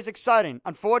match play is exciting.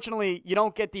 Unfortunately, you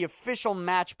don't get the official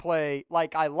match play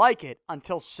like I like it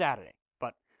until Saturday.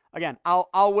 But again,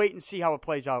 I'll wait and see how it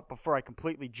plays out before I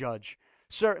completely judge.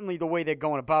 Certainly, the way they're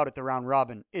going about it, the round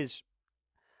robin, is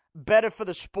better for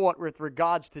the sport with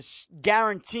regards to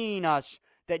guaranteeing us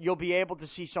that you'll be able to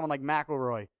see someone like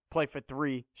McIlroy play for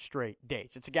 3 straight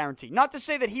days. It's a guarantee. Not to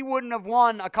say that he wouldn't have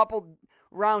won a couple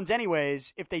rounds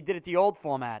anyways if they did it the old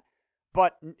format,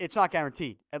 but it's not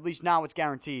guaranteed. At least now it's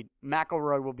guaranteed.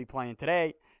 McIlroy will be playing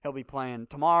today, he'll be playing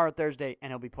tomorrow, Thursday,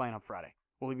 and he'll be playing on Friday.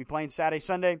 Will he be playing Saturday,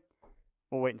 Sunday?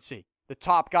 We'll wait and see. The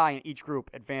top guy in each group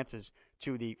advances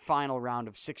to the final round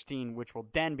of 16, which will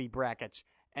then be brackets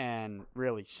and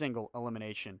really single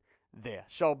elimination there.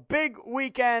 So big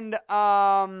weekend.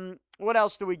 What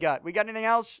else do we got? We got anything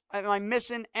else? Am I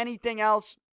missing anything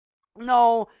else?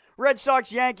 No. Red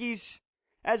Sox, Yankees.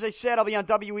 As I said, I'll be on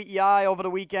WEEI over the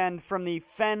weekend from the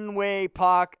Fenway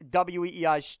Park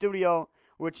WEEI studio,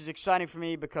 which is exciting for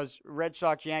me because Red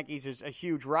Sox, Yankees is a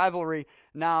huge rivalry.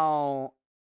 Now,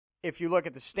 if you look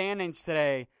at the standings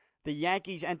today, the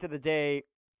Yankees enter the day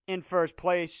in first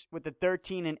place with the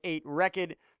 13-8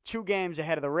 record, 2 games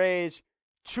ahead of the Rays,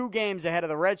 2 games ahead of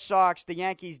the Red Sox. The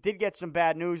Yankees did get some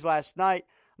bad news last night.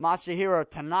 Masahiro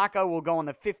Tanaka will go on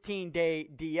the 15-day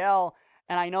DL.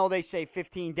 And I know they say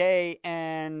 15-day,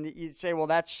 and you say, well,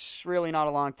 that's really not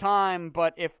a long time.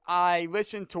 But if I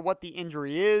listen to what the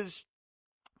injury is,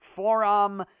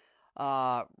 forearm,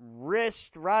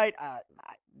 wrist, right?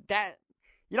 That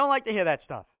you don't like to hear that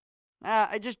stuff.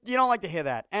 You don't like to hear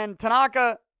that. And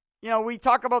Tanaka, we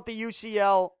talk about the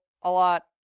UCL a lot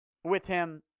with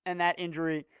him and that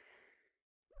injury.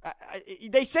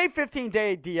 They say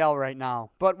 15-day DL right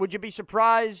now, but would you be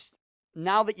surprised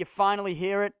now that you finally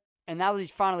hear it? And now that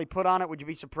he's finally put on it, would you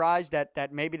be surprised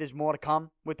that maybe there's more to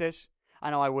come with this? I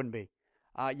know I wouldn't be.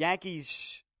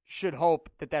 Yankees should hope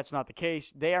that that's not the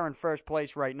case. They are in first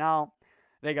place right now.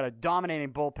 They got a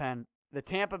dominating bullpen. The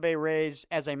Tampa Bay Rays,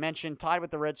 as I mentioned, tied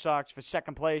with the Red Sox for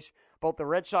second place. Both the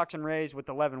Red Sox and Rays with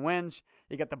 11 wins.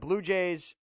 You got the Blue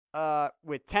Jays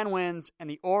with 10 wins and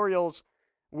the Orioles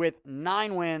with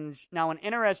 9 wins. Now, an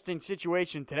interesting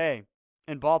situation today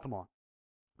in Baltimore.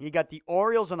 You got the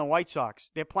Orioles and the White Sox.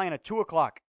 They're playing at 2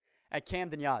 o'clock at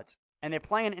Camden Yards. And they're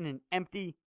playing in an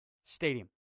empty stadium.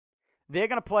 They're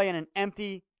going to play in an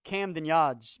empty Camden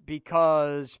Yards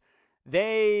because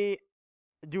they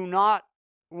do not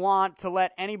want to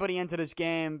let anybody into this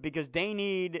game because they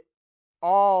need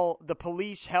all the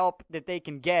police help that they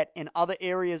can get in other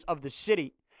areas of the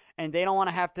city. And they don't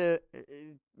want to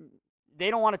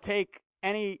take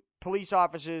any police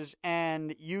officers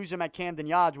and use them at Camden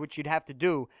Yards, which you'd have to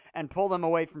do, and pull them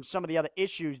away from some of the other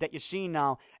issues that you're seeing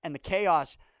now and the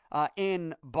chaos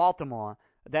in Baltimore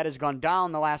that has gone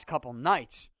down the last couple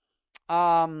nights.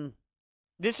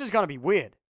 This is going to be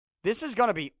weird. This is going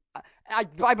to be...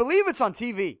 I believe it's on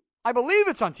TV. I believe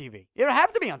it's on TV. It'll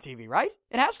have to be on TV, right?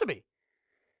 It has to be.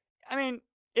 I mean,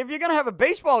 if you're going to have a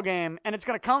baseball game and it's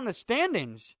going to count in the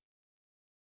standings,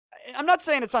 I'm not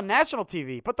saying it's on national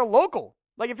TV, but the local.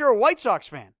 Like if you're a White Sox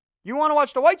fan, you want to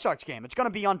watch the White Sox game, it's going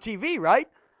to be on TV, right?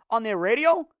 On their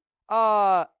radio.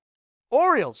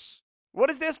 Orioles. What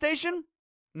is their station?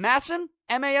 Masson?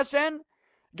 M-A-S-N?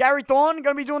 Gary Thorne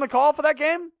going to be doing the call for that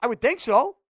game? I would think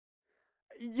so.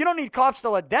 You don't need cops to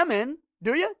let them in,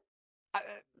 do you?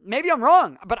 Maybe I'm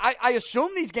wrong, but I assume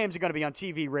these games are going to be on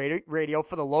TV radio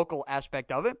for the local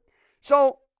aspect of it.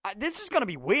 So this is going to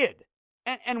be weird.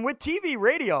 And with TV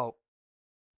radio,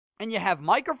 and you have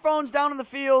microphones down in the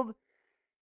field,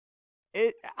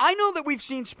 I know that we've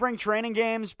seen spring training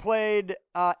games played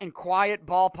in quiet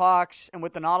ballparks and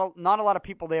with not a lot of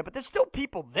people there, but there's still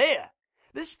people there.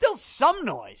 There's still some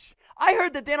noise. I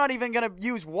heard that they're not even going to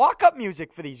use walk-up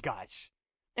music for these guys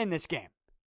in this game.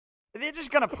 They're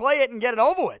just going to play it and get it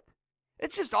over with.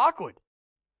 It's just awkward.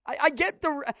 I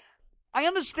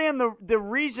understand the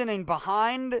reasoning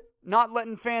behind not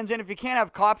letting fans in. If you can't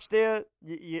have cops there,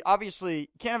 you obviously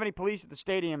can't have any police at the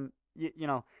stadium.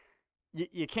 You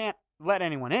can't let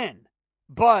anyone in.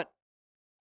 But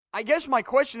I guess my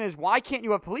question is, why can't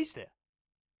you have police there?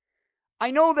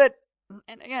 I know that,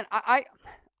 and again, I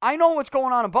know what's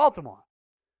going on in Baltimore.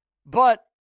 But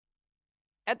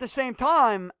at the same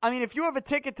time, I mean, if you have a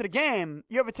ticket to the game,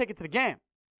 you have a ticket to the game.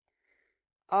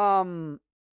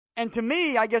 And to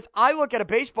me, I guess I look at a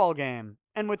baseball game,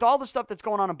 and with all the stuff that's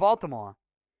going on in Baltimore,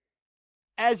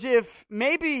 as if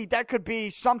maybe that could be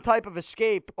some type of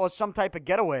escape or some type of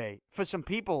getaway for some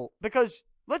people. Because,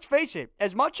 let's face it,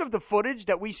 as much of the footage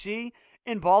that we see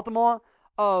in Baltimore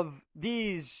of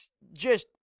these just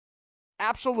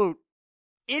absolute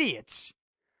idiots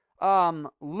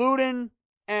looting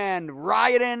and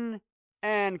rioting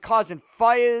and causing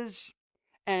fires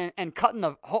and cutting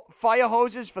the fire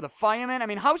hoses for the firemen. I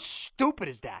mean, how stupid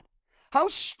is that? How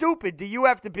stupid do you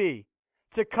have to be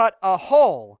to cut a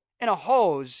hole in a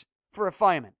hose for a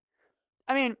fireman?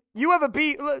 I mean, you have a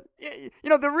beef.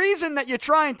 The reason that you're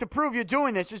trying to prove you're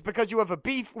doing this is because you have a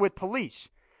beef with police.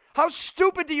 How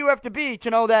stupid do you have to be to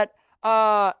know that,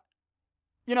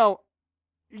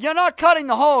 you're not cutting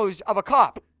the hose of a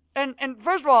cop? And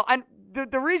first of all,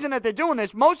 the reason that they're doing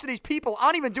this, most of these people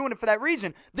aren't even doing it for that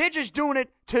reason. They're just doing it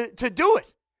to do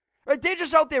it. Right? They're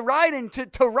just out there rioting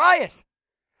to riot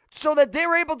so that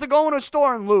they're able to go in a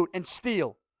store and loot and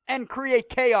steal and create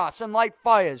chaos and light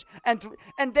fires. And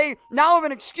they now have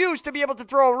an excuse to be able to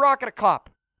throw a rock at a cop.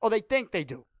 Or they think they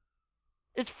do.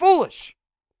 It's foolish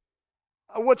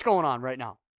what's going on right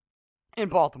now in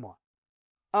Baltimore.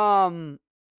 I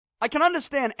can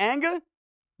understand anger,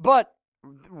 but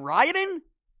rioting?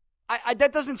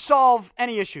 That doesn't solve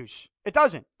any issues. It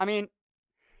doesn't. I mean,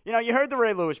 you heard the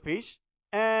Ray Lewis piece,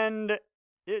 and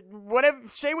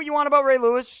say what you want about Ray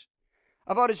Lewis,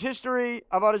 about his history,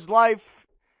 about his life,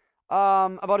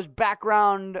 about his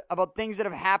background, about things that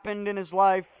have happened in his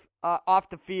life off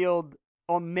the field,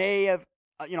 or may have,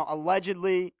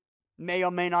 allegedly, may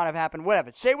or may not have happened.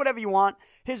 Whatever. Say whatever you want.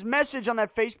 His message on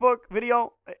that Facebook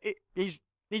video, he's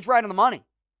right on the money.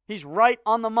 He's right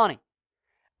on the money.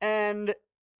 And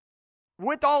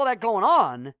with all of that going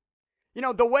on,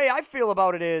 the way I feel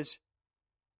about it is,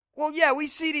 well, yeah, we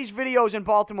see these videos in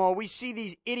Baltimore. We see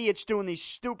these idiots doing these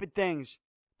stupid things.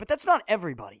 But that's not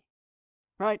everybody,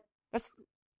 right?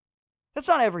 That's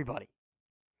not everybody.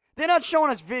 They're not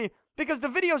showing us video, because the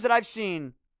videos that I've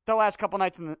seen the last couple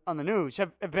nights on the news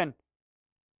have been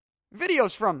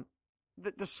videos from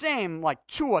the same, like,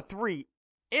 2 or 3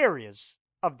 areas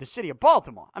of the city of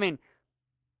Baltimore. I mean,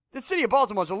 the city of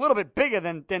Baltimore is a little bit bigger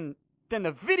than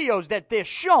the videos that they're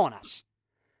showing us.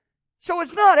 So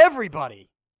it's not everybody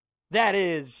that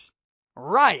is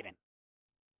rioting.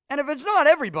 And if it's not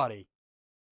everybody,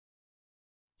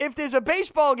 if there's a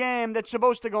baseball game that's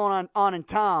supposed to go on in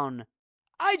town,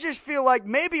 I just feel like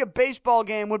maybe a baseball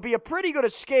game would be a pretty good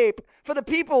escape for the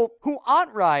people who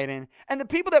aren't rioting and the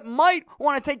people that might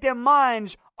want to take their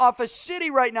minds off a city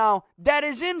right now that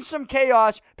is in some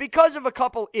chaos because of a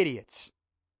couple idiots.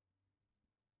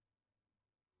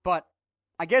 But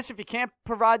I guess if you can't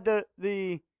provide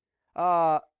the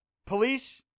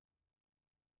police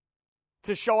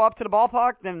to show up to the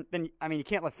ballpark, then you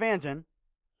can't let fans in.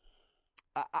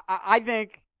 I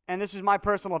think, and this is my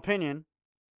personal opinion,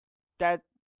 that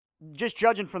just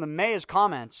judging from the mayor's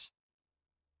comments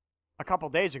a couple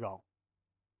days ago,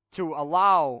 to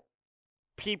allow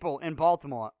people in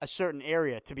Baltimore, a certain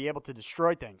area, to be able to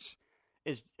destroy things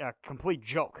is a complete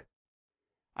joke.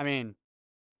 I mean,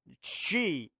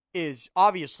 she is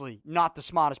obviously not the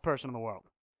smartest person in the world.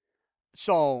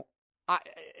 So,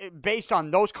 based on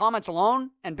those comments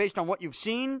alone, and based on what you've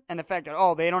seen, and the fact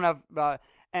that, they don't have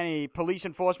any police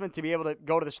enforcement to be able to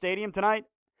go to the stadium tonight,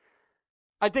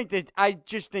 I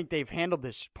just think they've handled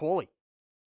this poorly.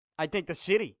 I think the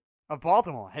city of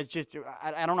Baltimore has just,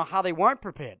 I don't know how they weren't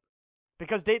prepared.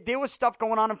 Because there was stuff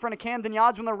going on in front of Camden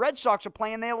Yards when the Red Sox were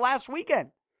playing there last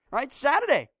weekend, right?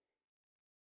 Saturday.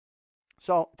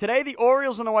 So today the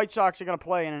Orioles and the White Sox are going to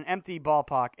play in an empty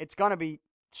ballpark. It's going to be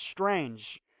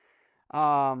strange.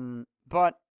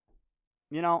 But,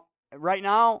 right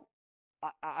now,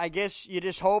 I guess you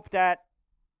just hope that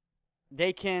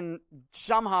they can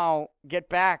somehow get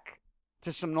back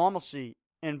to some normalcy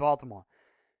in Baltimore.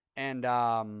 And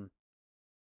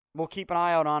we'll keep an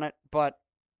eye out on it. But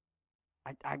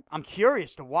I'm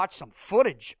curious to watch some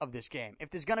footage of this game. If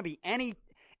there's going to be any...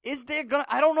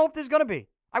 I don't know if there's going to be.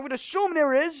 I would assume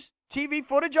there is TV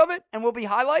footage of it and will be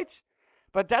highlights.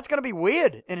 But that's going to be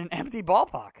weird in an empty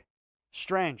ballpark.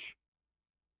 Strange.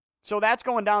 So that's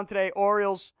going down today.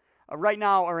 Orioles right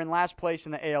now are in last place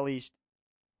in the AL East.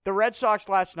 The Red Sox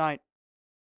last night,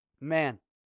 man,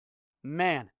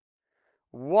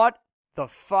 what the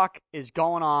fuck is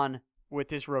going on with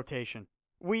this rotation?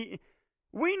 We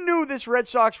knew this Red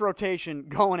Sox rotation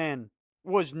going in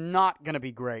was not going to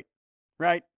be great,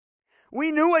 right?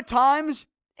 We knew at times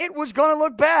it was going to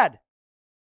look bad.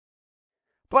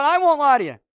 But I won't lie to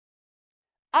you.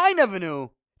 I never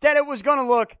knew that it was going to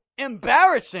look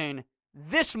embarrassing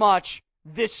this much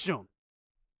this soon.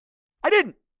 I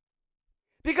didn't.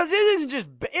 Because it isn't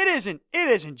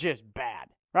just bad,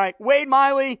 right? Wade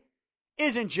Miley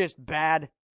isn't just bad.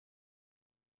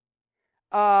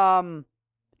 Clay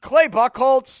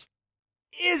Buchholz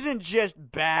isn't just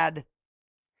bad.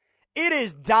 It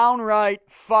is downright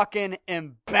fucking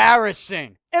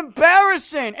embarrassing.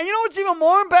 Embarrassing. And you know what's even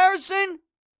more embarrassing?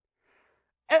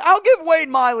 And I'll give Wade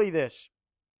Miley this.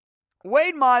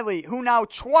 Wade Miley, who now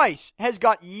twice has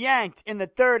got yanked in the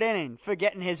third inning for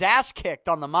getting his ass kicked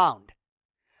on the mound.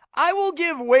 I will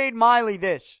give Wade Miley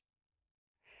this.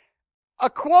 A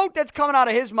quote that's coming out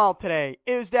of his mouth today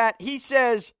is that he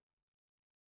says,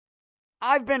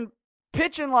 I've been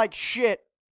pitching like shit,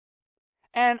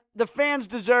 and the fans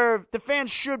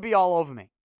should be all over me.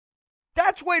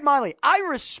 That's Wade Miley. I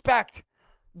respect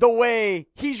the way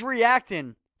he's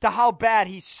reacting to how bad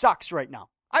he sucks right now.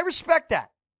 I respect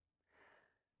that.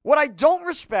 What I don't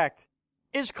respect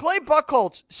is Clay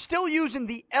Buchholz still using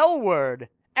the L word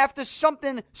after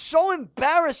something so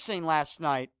embarrassing last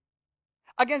night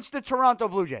against the Toronto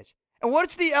Blue Jays. And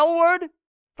what's the L word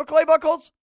for Clay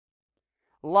Buchholz?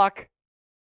 Luck.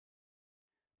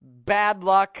 Bad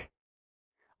luck.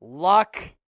 Luck.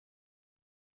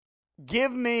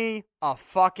 Give me a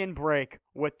fucking break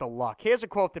with the luck. Here's a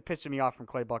quote that pissed me off from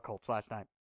Clay Buchholz last night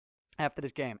after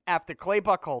this game. After Clay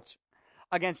Buchholz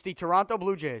against the Toronto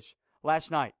Blue Jays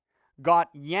last night got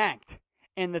yanked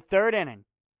in the third inning,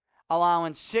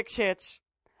 allowing 6 hits,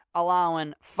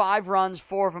 allowing 5 runs,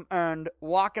 4 of them earned,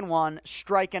 walking 1,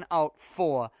 striking out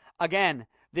 4. Again,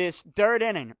 this third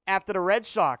inning, after the Red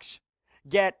Sox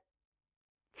get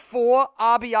 4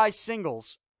 RBI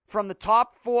singles from the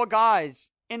top 4 guys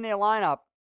in their lineup,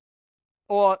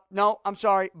 or, no, I'm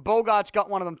sorry, Bogarts got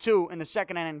one of them too in the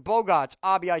second inning. Bogarts,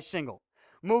 RBI single.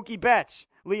 Mookie Betts,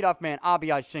 leadoff man,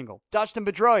 RBI single. Dustin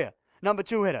Pedroia, number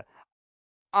 2 hitter,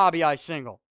 RBI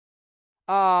single.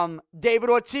 David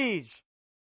Ortiz,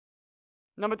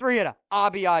 number 3 hitter,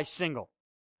 RBI single.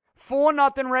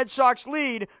 4-0 Red Sox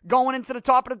lead going into the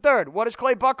top of the third. What does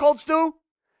Clay Buchholz do?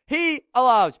 He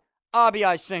allows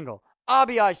RBI single,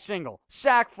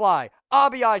 sac fly,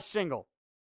 RBI single,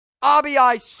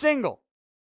 RBI single.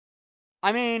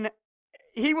 I mean,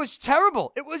 he was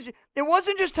terrible. It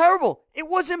wasn't just terrible. It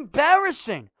was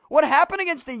embarrassing. What happened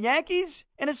against the Yankees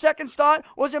in his second start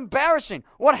was embarrassing.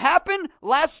 What happened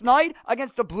last night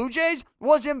against the Blue Jays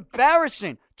was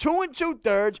embarrassing. 2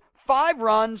 2/3, 5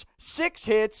 runs, 6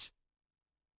 hits,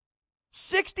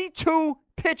 62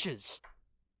 pitches.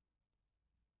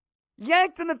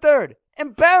 Yanked in the third.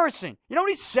 Embarrassing. You know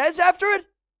what he says after it?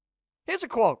 Here's a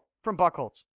quote from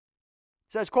Buchholz.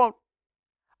 It says, quote,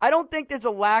 "I don't think there's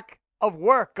a lack of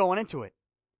work going into it.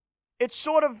 It's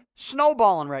sort of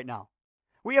snowballing right now.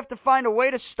 We have to find a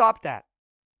way to stop that.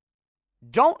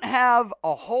 Don't have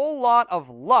a whole lot of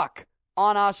luck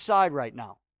on our side right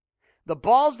now. The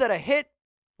balls that are hit,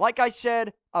 like I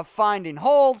said, are finding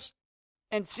holes,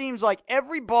 and seems like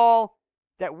every ball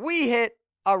that we hit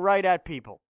are right at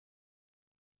people.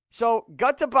 So,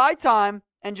 got to buy time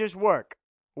and just work.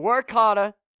 Work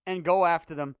harder and go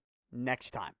after them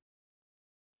next time."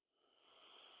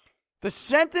 The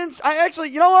sentence,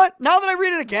 you know what? Now that I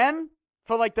read it again,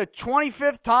 for like the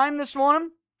 25th time this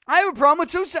morning, I have a problem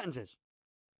with 2 sentences.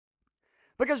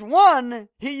 Because one,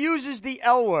 he uses the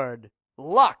L word,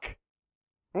 luck,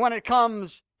 when it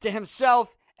comes to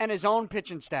himself and his own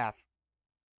pitching staff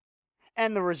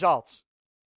and the results.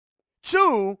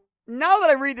 2, now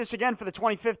that I read this again for the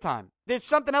 25th time, there's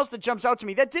something else that jumps out to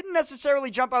me that didn't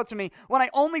necessarily jump out to me when I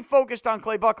only focused on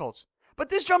Clay Buchholz. But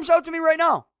this jumps out to me right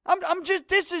now.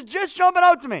 This is just jumping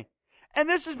out to me. And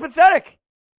this is pathetic.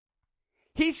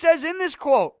 He says in this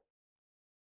quote,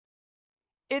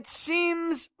 "It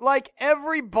seems like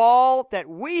every ball that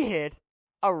we hit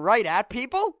are right at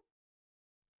people."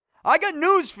 I got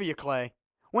news for you, Clay.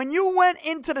 When you went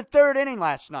into the third inning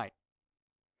last night,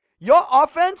 your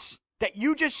offense that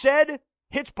you just said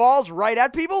hits balls right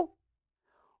at people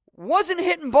wasn't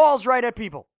hitting balls right at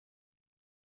people.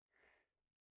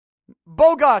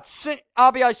 Bogarts,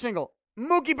 RBI single.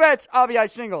 Mookie Betts, RBI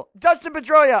single. Dustin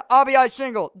Pedroia, RBI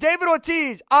single. David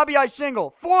Ortiz, RBI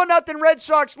single. 4-0 Red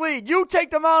Sox lead. You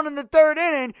take the mound in the third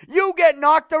inning, you get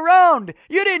knocked around.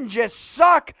 You didn't just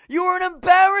suck. You were an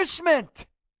embarrassment.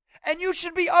 And you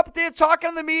should be up there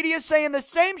talking to the media saying the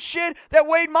same shit that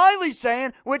Wade Miley's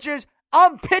saying, which is,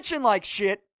 I'm pitching like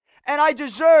shit, and I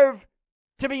deserve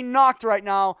to be knocked right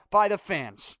now by the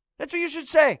fans. That's what you should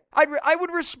say. I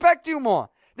would respect you more.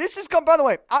 This has come, by the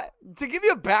way, to give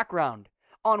you a background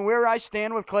on where I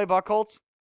stand with Clay Buchholz,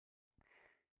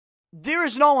 there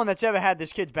is no one that's ever had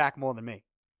this kid's back more than me.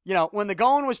 You know, when the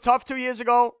going was tough 2 years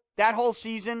ago, that whole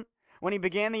season, when he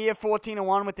began the year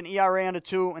 14-1 with an ERA under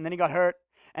 2, and then he got hurt,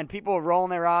 and people were rolling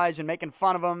their eyes and making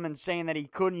fun of him and saying that he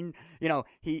couldn't,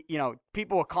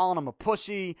 people were calling him a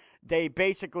pussy. They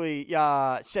basically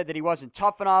said that he wasn't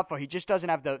tough enough, or he just doesn't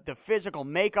have the physical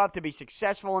makeup to be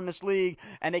successful in this league,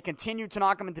 and they continued to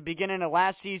knock him at the beginning of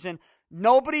last season.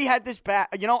 Nobody had this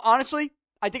back. Honestly,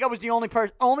 I think I was the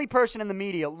only person in the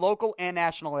media, local and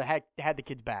national, that had the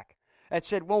kid's back. That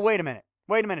said, well, wait a minute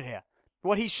here.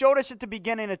 What he showed us at the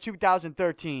beginning of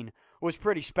 2013 was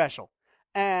pretty special.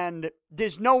 And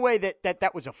there's no way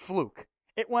that was a fluke.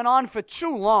 It went on for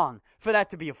too long for that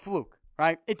to be a fluke,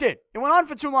 right? It did. It went on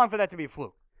for too long for that to be a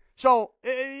fluke. So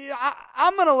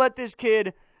I'm going to let this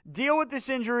kid deal with this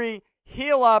injury,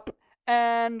 heal up,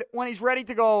 and when he's ready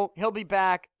to go, he'll be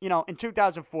back, in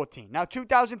 2014. Now,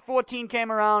 2014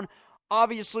 came around.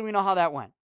 Obviously, we know how that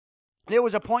went. There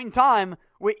was a point in time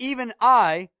where even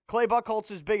I, Clay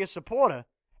Buchholz's biggest supporter,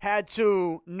 had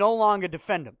to no longer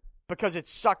defend him because it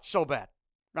sucked so bad.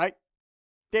 Right?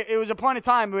 It was a point in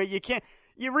time where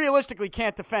you realistically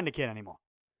can't defend a kid anymore.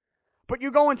 But you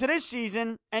go into this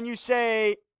season and you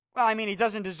say, well, I mean, he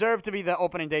doesn't deserve to be the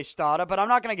opening day starter, but I'm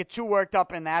not going to get too worked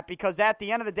up in that because at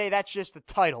the end of the day, that's just the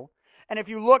title. And if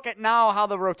you look at now how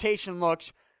the rotation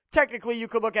looks, technically you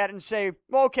could look at it and say,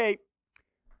 well, okay,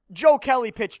 Joe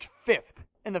Kelly pitched fifth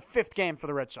in the fifth game for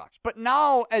the Red Sox. But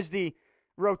now as the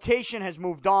rotation has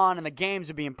moved on and the games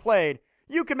are being played,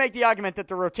 you can make the argument that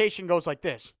the rotation goes like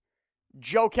this.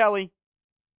 Joe Kelly,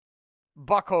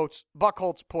 Buchholz,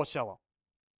 Porcello.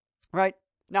 Right?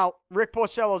 Now, Rick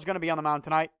Porcello is going to be on the mound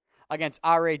tonight against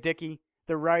R.A. Dickey,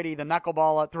 the righty, the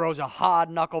knuckleballer, throws a hard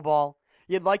knuckleball.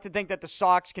 You'd like to think that the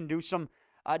Sox can do some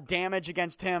damage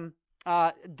against him.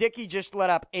 Dickey just let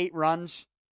up 8 runs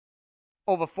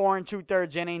over 4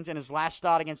 2/3 innings in his last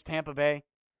start against Tampa Bay.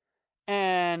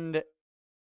 And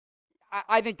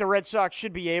I think the Red Sox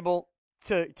should be able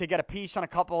to get a piece on a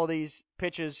couple of these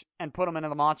pitches and put them into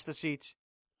the monster seats.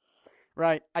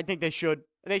 Right? I think they should.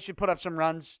 They should put up some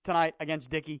runs tonight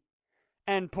against Dickey.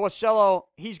 And Porcello,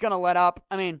 he's going to let up.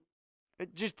 I mean,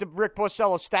 just the Rick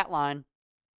Porcello stat line,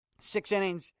 6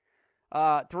 innings,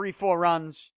 3-4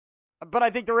 runs. But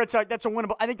I think the Red Sox, that's a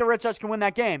winnable. I think the Red Sox can win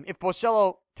that game. If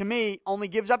Porcello, to me, only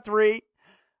gives up 3,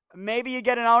 maybe you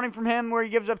get an outing from him where he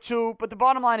gives up 2. But the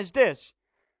bottom line is this.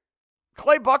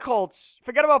 Clay Buchholz,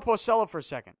 forget about Porcello for a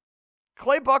second.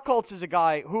 Clay Buchholz is a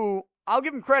guy who, I'll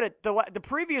give him credit, the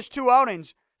previous 2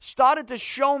 outings started to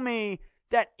show me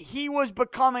that he was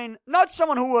becoming not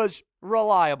someone who was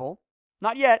reliable,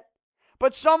 not yet,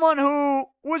 but someone who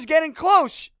was getting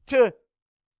close to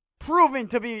proving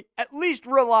to be at least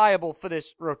reliable for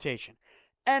this rotation.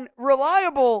 And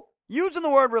reliable, using the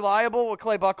word reliable with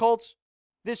Clay Buchholz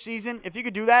this season, if you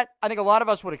could do that, I think a lot of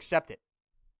us would accept it.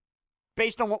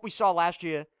 Based on what we saw last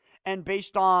year and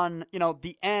based on,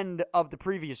 the end of the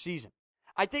previous season.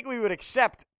 I think we would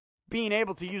accept being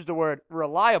able to use the word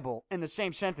reliable in the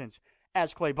same sentence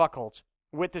as Clay Buchholz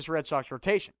with this Red Sox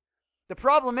rotation. The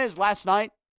problem is last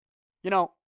night,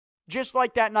 just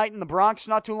like that night in the Bronx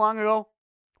not too long ago,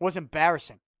 was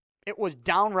embarrassing. It was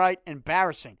downright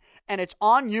embarrassing. And it's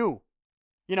on you.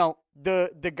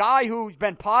 The guy who's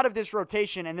been part of this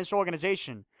rotation and this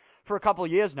organization for a couple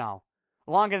of years now,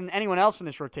 longer than anyone else in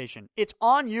this rotation, it's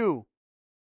on you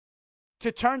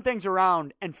to turn things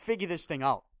around and figure this thing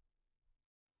out.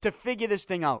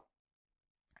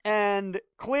 And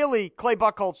clearly, Clay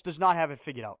Buchholz does not have it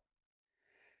figured out.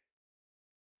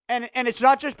 And it's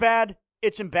not just bad,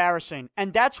 it's embarrassing.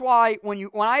 And that's why when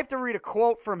I have to read a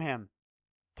quote from him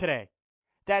today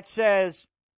that says,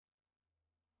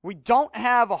 we don't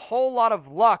have a whole lot of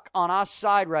luck on our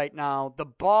side right now. The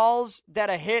balls that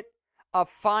are hit are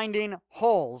finding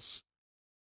holes.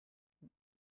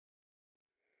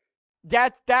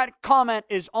 That comment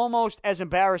is almost as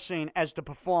embarrassing as the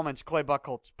performance Clay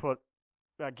Buchholz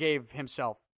gave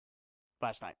himself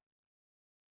last night.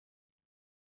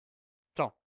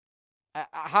 So,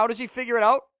 how does he figure it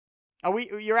out?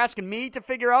 You're asking me to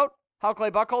figure out how Clay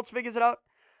Buchholz figures it out?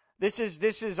 This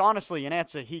is honestly an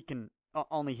answer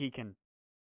only he can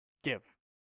give.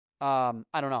 I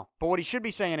don't know. But what he should be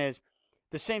saying is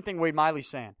the same thing Wade Miley's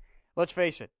saying. Let's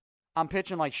face it. I'm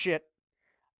pitching like shit.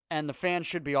 And the fans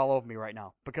should be all over me right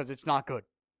now because it's not good.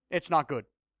 It's not good.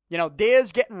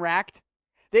 There's getting racked.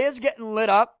 There's getting lit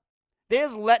up.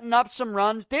 There's letting up some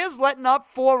runs. There's letting up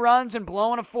 4 runs and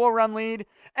blowing a 4-run lead.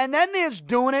 And then there's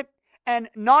doing it and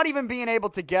not even being able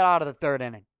to get out of the 3rd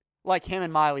inning like him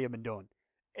and Miley have been doing.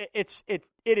 It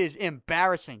is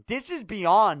embarrassing. This is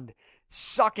beyond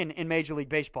sucking in Major League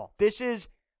Baseball. This is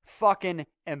fucking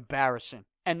embarrassing.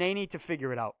 And they need to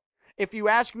figure it out. If you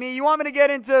ask me, you want me to get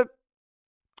into,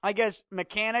 I guess,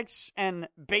 mechanics and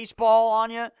baseball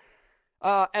on you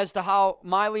as to how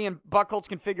Miley and Buchholz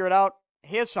can figure it out.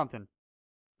 Here's something.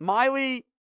 Miley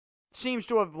seems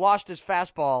to have lost his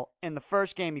fastball in the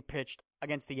first game he pitched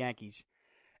against the Yankees.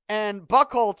 And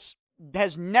Buchholz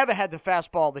has never had the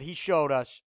fastball that he showed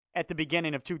us at the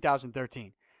beginning of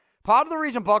 2013. Part of the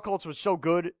reason Buchholz was so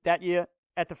good that year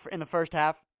in the first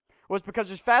half was because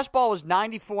his fastball was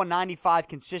 94, 95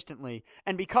 consistently.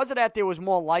 And because of that, there was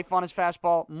more life on his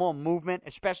fastball, more movement,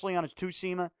 especially on his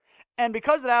 2-seamer. And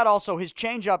because of that, also, his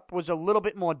changeup was a little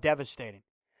bit more devastating.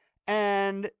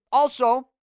 And also,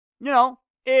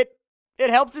 it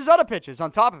helps his other pitches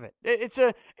on top of it.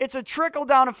 It's a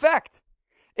trickle-down effect.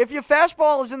 If your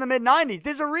fastball is in the mid-90s,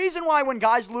 there's a reason why when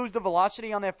guys lose the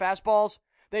velocity on their fastballs,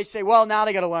 they say, well, now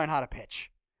they got to learn how to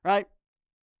pitch, right?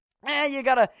 You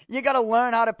gotta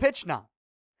learn how to pitch now.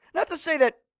 Not to say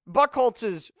that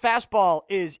Buchholz's fastball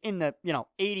is in the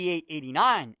 88,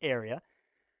 89 area,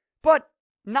 but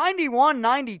 91,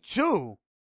 92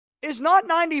 is not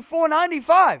 94,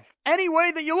 95 any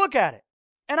way that you look at it.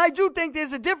 And I do think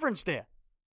there's a difference there.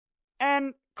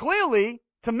 And clearly,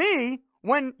 to me,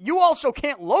 when you also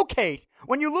can't locate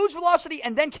When you lose velocity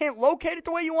and then can't locate it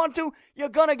the way you want to, you're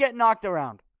going to get knocked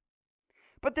around.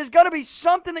 But there's got to be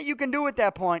something that you can do at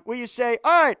that point where you say,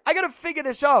 all right, I got to figure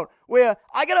this out, where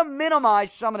I got to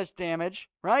minimize some of this damage,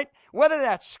 right? Whether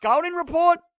that's scouting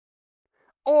report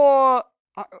or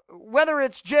whether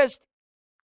it's just,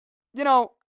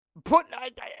 put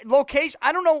location.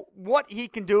 I don't know what he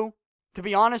can do, to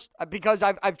be honest, because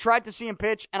I've tried to see him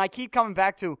pitch, and I keep coming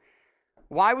back to,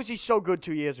 why was he so good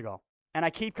 2 years ago? And I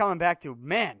keep coming back to,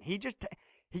 man, he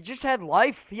just had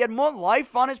life. He had more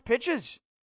life on his pitches.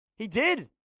 He did.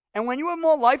 And when you have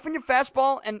more life in your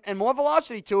fastball and more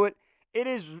velocity to it, it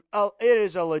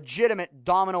is a legitimate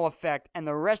domino effect, and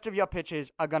the rest of your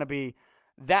pitches are going to be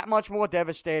that much more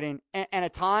devastating. And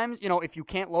at times, if you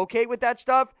can't locate with that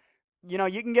stuff, you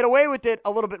can get away with it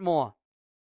a little bit more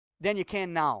than you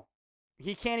can now.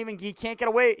 He can't get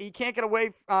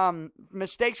away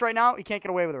mistakes right now. He can't get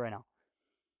away with it right now.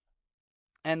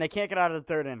 And they can't get out of the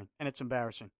third inning, and it's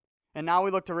embarrassing. And now we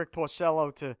look to Rick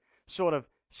Porcello to sort of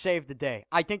save the day.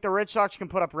 I think the Red Sox can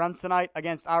put up runs tonight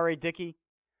against R.A. Dickey.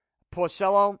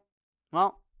 Porcello,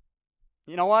 well,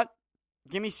 you know what?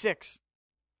 Give me 6.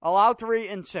 Allow 3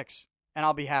 and 6, and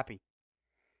I'll be happy.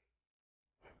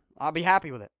 I'll be happy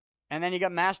with it. And then you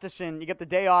got Masterson. You get the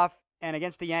day off, and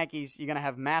against the Yankees, you're going to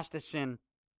have Masterson,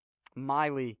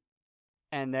 Miley,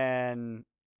 and then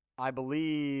I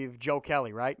believe Joe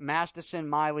Kelly, right? Masterson,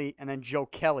 Miley, and then Joe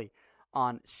Kelly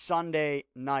on Sunday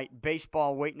night.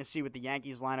 Baseball, waiting to see what the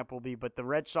Yankees lineup will be, but the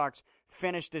Red Sox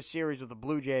finished this series with the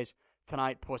Blue Jays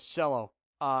tonight. Porcello,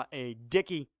 a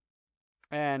Dickey,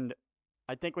 and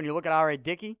I think when you look at R.A.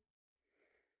 Dickey,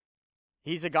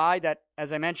 he's a guy that,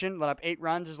 as I mentioned, let up 8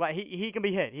 runs. Is like he can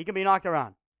be hit. He can be knocked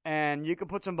around, and you can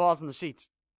put some balls in the seats.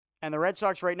 And the Red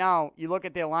Sox right now, you look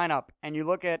at their lineup, and you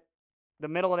look at the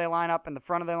middle of their lineup and the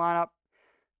front of their lineup,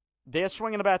 they're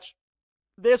swinging the bats.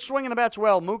 They're swinging the bats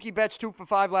well. Mookie Betts 2 for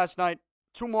 5 last night.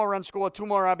 2 more runs scored, 2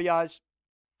 more RBIs.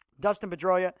 Dustin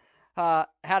Pedroia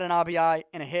had an RBI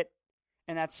and a hit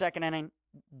in that second inning.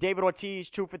 David Ortiz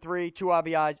 2 for 3, 2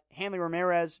 RBIs. Hanley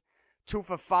Ramirez 2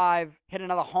 for 5, hit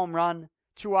another home run,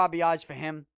 2 RBIs for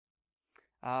him.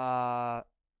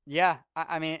 Yeah,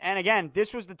 I mean, and again,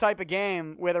 this was the type of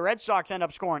game where the Red Sox end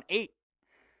up scoring 8.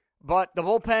 But the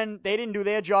bullpen, they didn't do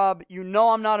their job. I'm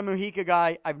not a Mujica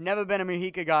guy. I've never been a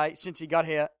Mujica guy since he got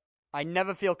here. I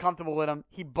never feel comfortable with him.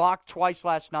 He balked twice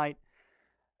last night.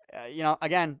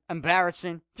 Again,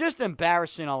 embarrassing. Just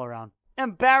embarrassing all around.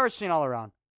 Embarrassing all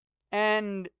around.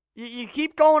 And you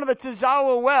keep going to the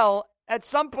Tozawa well. At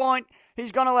some point,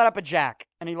 he's going to let up a jack.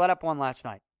 And he let up one last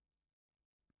night.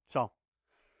 So,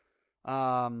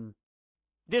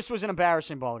 this was an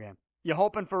embarrassing ball game. You're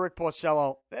hoping for Rick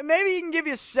Porcello. Maybe he can give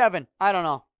you 7. I don't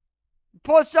know.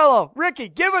 Porcello, Ricky,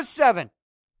 give us 7.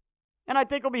 And I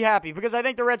think he'll be happy because I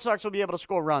think the Red Sox will be able to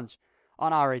score runs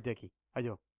on R.A. Dickey. I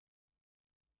do.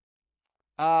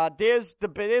 There's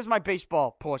my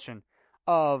baseball portion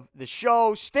of the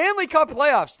show. Stanley Cup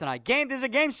Playoffs tonight. There's a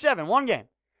Game 7. One game.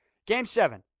 Game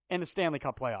 7 in the Stanley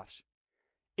Cup Playoffs.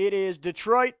 It is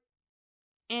Detroit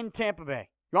in Tampa Bay.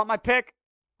 You want my pick?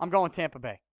 I'm going Tampa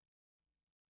Bay.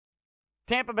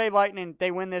 Tampa Bay Lightning,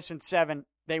 they win this in 7.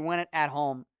 They win it at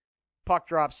home. Puck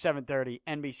drops 7:30,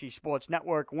 NBC Sports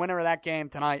Network. Winner of that game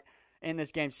tonight in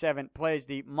this Game 7 plays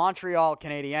the Montreal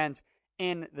Canadiens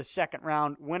in the second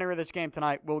round. Winner of this game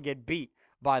tonight will get beat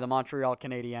by the Montreal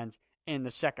Canadiens in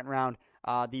the second round.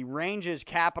 The Rangers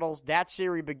Capitals, that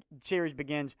series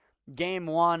begins Game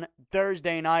 1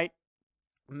 Thursday night,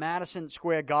 Madison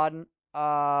Square Garden.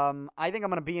 I think I'm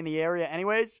going to be in the area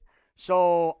anyways.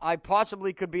 So I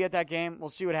possibly could be at that game. We'll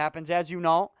see what happens. As you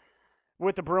know,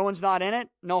 with the Bruins not in it,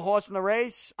 no horse in the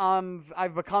race,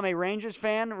 I've become a Rangers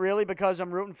fan, really, because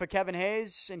I'm rooting for Kevin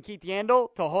Hayes and Keith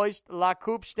Yandel to hoist La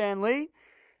Coupe Stanley.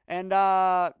 And,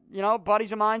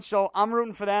 buddies of mine, so I'm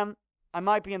rooting for them. I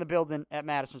might be in the building at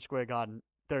Madison Square Garden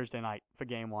Thursday night for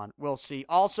Game 1. We'll see.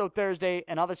 Also Thursday,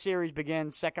 another series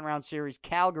begins, second-round series.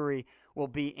 Calgary will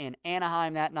be in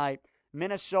Anaheim that night.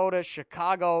 Minnesota,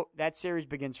 Chicago, that series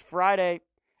begins Friday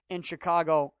in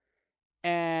Chicago.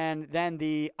 And then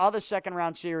the other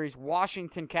second-round series,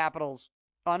 Washington Capitals.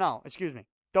 Oh, no, excuse me.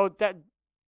 Those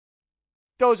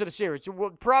are the series.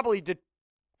 Probably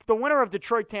the winner of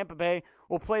Detroit, Tampa Bay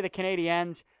will play the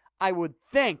Canadiens, I would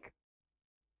think,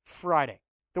 Friday.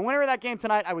 The winner of that game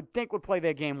tonight, I would think, would play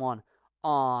their Game 1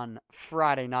 on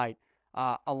Friday night,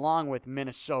 along with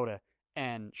Minnesota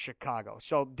and Chicago.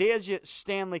 So there's your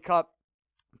Stanley Cup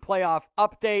playoff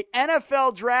update.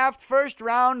 NFL draft first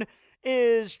round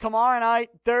is tomorrow night,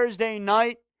 Thursday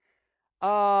night.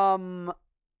 I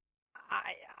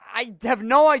have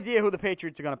no idea who the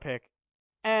Patriots are going to pick.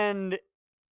 And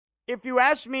if you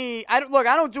ask me, I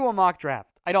don't do a mock draft.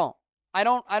 I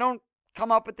don't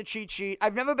come up with the cheat sheet.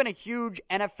 I've never been a huge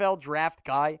NFL draft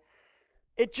guy.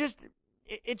 It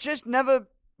just never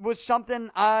was something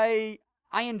I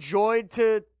enjoyed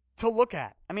to look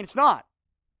at. I mean, it's not.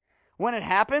 When it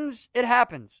happens, it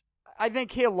happens. I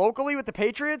think here locally with the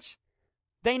Patriots,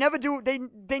 they never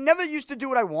used to do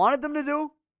what I wanted them to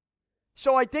do.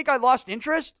 So I think I lost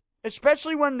interest,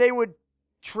 especially when they would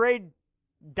trade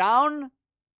down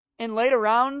in later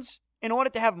rounds in order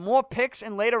to have more picks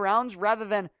in later rounds rather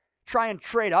than try and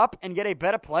trade up and get a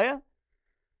better player.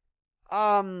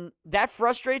 That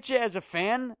frustrates you as a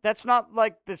fan. That's not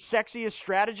like the sexiest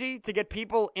strategy to get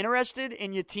people interested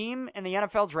in your team in the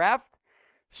NFL draft.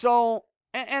 So,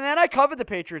 and then I covered the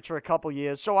Patriots for a couple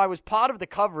years, so I was part of the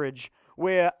coverage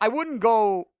where I wouldn't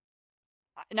go.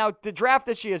 Now, the draft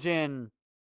this year is in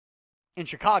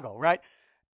Chicago, right?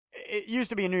 It used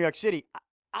to be in New York City.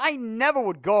 I never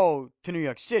would go to New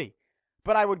York City,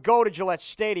 but I would go to Gillette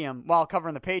Stadium while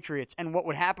covering the Patriots, and what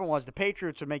would happen was the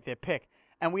Patriots would make their pick,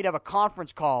 and we'd have a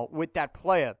conference call with that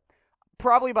player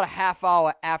probably about a half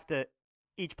hour after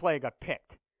each player got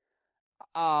picked.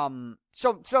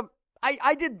 So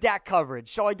I did that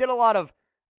coverage. So I did a lot of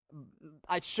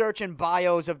searching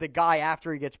bios of the guy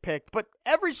after he gets picked. But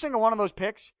every single one of those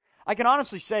picks, I can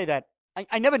honestly say that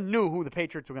I never knew who the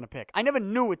Patriots were going to pick. I never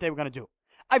knew what they were going to do.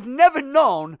 I've never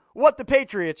known what the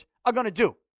Patriots are going to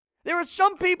do. There are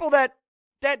some people that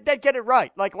get it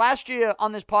right. Like last year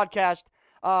on this podcast,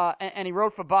 and he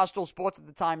wrote for Barstool Sports at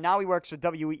the time. Now he works for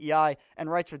WEEI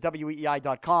and writes for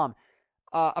WEEI.com.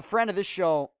 A friend of this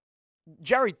show,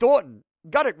 Jerry Thornton,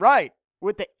 got it right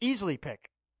with the Easley pick,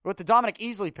 with the Dominic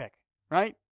Easley pick,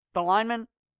 right? The lineman,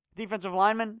 defensive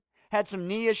lineman, had some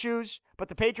knee issues, but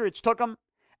the Patriots took him,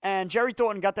 and Jerry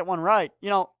Thornton got that one right.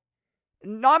 You know,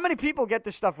 not many people get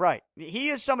this stuff right. He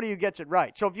is somebody who gets it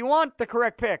right. So if you want the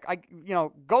correct pick,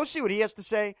 go see what he has to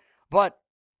say, but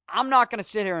I'm not going to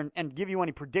sit here and give you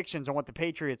any predictions on what the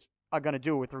Patriots are going to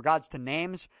do with regards to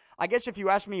names. I guess if you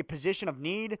ask me a position of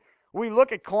need, we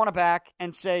look at cornerback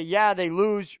and say, yeah, they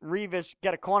lose Revis,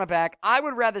 get a cornerback. I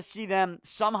would rather see them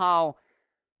somehow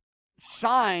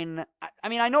sign. I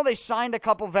mean, I know they signed a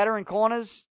couple veteran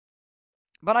corners,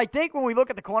 but I think when we look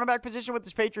at the cornerback position with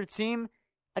this Patriots team,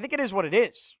 I think it is what it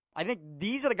is. I think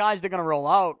these are the guys they're going to roll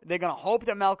out. They're going to hope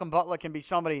that Malcolm Butler can be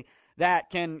somebody that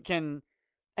can,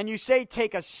 and you say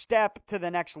take a step to the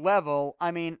next level.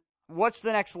 I mean, what's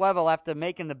the next level after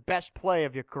making the best play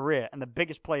of your career and the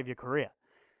biggest play of your career?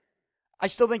 I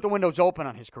still think the window's open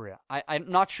on his career. I'm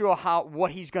not sure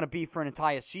what he's going to be for an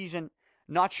entire season.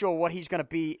 Not sure what he's going to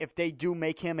be if they do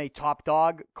make him a top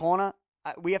dog corner.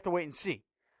 We have to wait and see.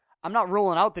 I'm not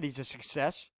ruling out that he's a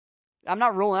success. I'm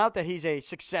not ruling out that he's a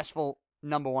successful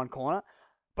number one corner.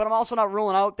 But I'm also not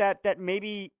ruling out that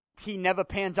maybe he never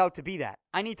pans out to be that.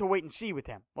 I need to wait and see with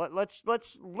him. Let's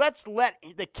let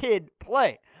the kid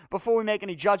play before we make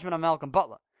any judgment on Malcolm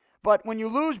Butler. But when you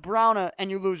lose Browner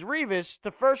and you lose Revis, the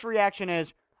first reaction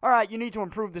is, all right, you need to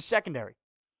improve the secondary.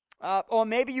 Or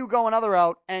maybe you go another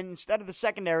route, and instead of the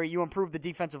secondary, you improve the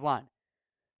defensive line.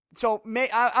 So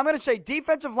I'm going to say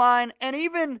defensive line and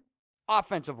even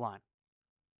offensive line.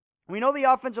 We know the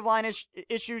offensive line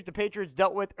issues the Patriots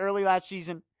dealt with early last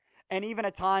season, and even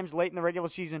at times late in the regular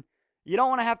season. You don't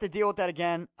want to have to deal with that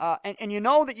again. And you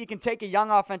know that you can take a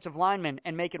young offensive lineman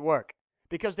and make it work.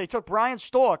 Because they took Brian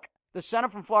Stork, the center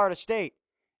from Florida State,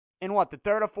 in the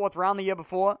third or fourth round the year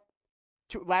before,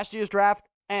 to last year's draft,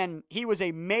 and he was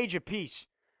a major piece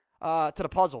to the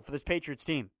puzzle for this Patriots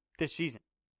team this season.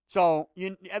 So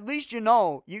at least you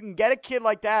know you can get a kid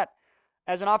like that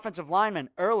as an offensive lineman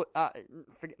early,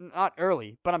 not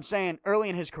early, but I'm saying early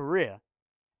in his career,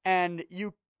 and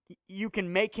you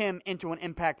can make him into an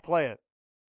impact player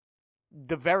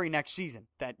the very next season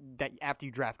that after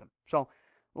you draft him. So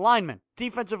lineman,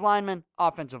 defensive lineman,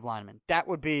 offensive lineman. That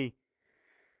would be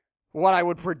what I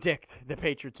would predict the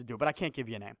Patriots to do, but I can't give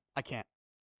you a name. I can't.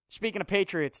 Speaking of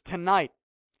Patriots, tonight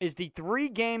is the 3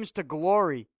 Games to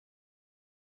Glory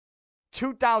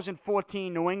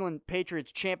 2014 New England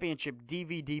Patriots Championship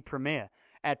DVD premiere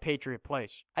at Patriot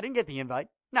Place. I didn't get the invite.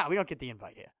 No, we don't get the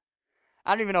invite here.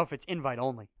 I don't even know if it's invite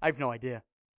only. I have no idea.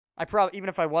 Even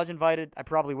if I was invited, I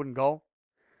probably wouldn't go.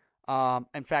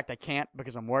 In fact, I can't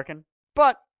because I'm working.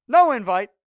 But no invite.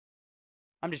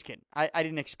 I'm just kidding. I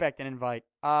didn't expect an invite.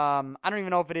 I don't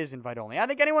even know if it is invite only. I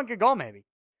think anyone could go maybe.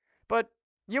 But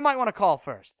you might want to call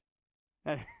first.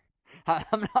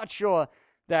 I'm not sure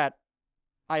that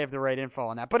I have the right info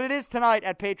on that. But it is tonight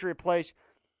at Patriot Place.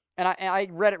 And I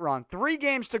read it wrong. 3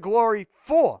 Games to Glory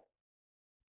for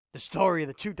the story of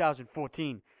the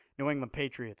 2014 New England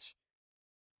Patriots.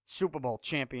 Super Bowl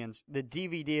champions, the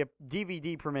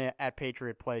DVD premiere at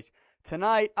Patriot Place.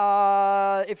 Tonight,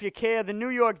 if you care, the New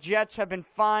York Jets have been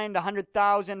fined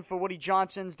 $100,000 for Woody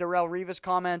Johnson's Darrelle Revis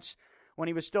comments when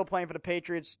he was still playing for the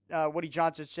Patriots. Woody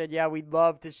Johnson said, "Yeah, we'd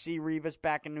love to see Revis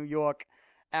back in New York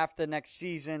after next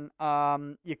season."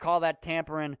 You call that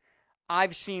tampering?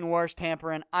 I've seen worse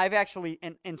tampering. I've actually,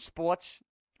 in sports,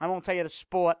 I won't tell you the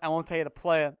sport, I won't tell you the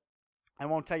player, I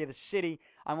won't tell you the city,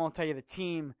 I won't tell you the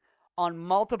team. On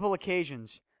multiple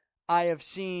occasions, I have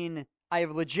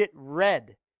legit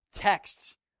read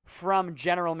texts from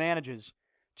general managers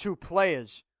to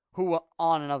players who were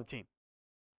on another team,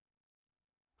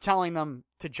 telling them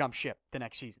to jump ship the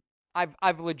next season.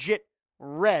 I've legit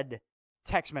read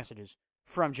text messages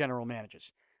from general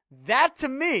managers. That, to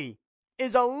me,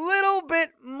 is a little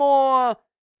bit more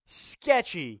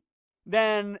sketchy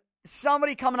than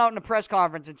somebody coming out in a press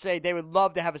conference and say they would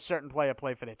love to have a certain player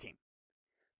play for their team.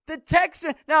 The text,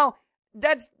 now,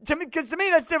 that's, to me, because to me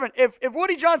that's different. If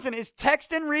Woody Johnson is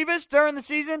texting Revis during the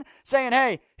season saying,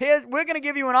 "Hey, we're going to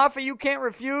give you an offer you can't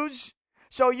refuse,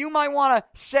 so you might want to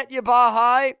set your bar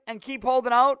high and keep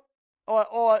holding out,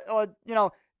 or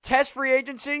test free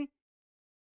agency,"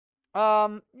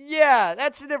 yeah,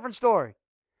 that's a different story.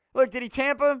 Look, did he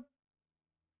tamper?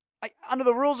 Under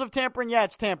the rules of tampering, yeah,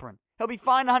 it's tampering. He'll be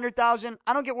fined $100,000.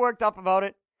 I don't get worked up about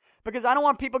it because I don't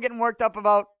want people getting worked up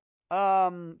about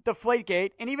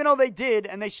Deflategate. And even though they did,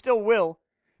 and they still will,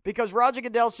 because Roger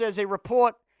Goodell says a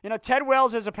report, Ted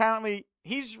Wells has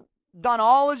he's done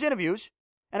all his interviews,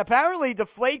 and apparently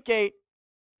Deflategate,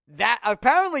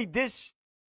 apparently this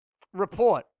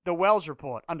report, the Wells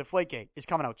report on Deflategate, is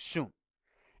coming out soon.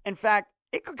 In fact,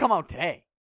 it could come out today.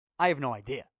 I have no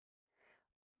idea.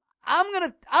 I'm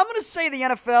gonna say the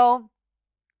NFL,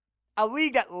 a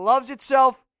league that loves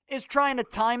itself, is trying to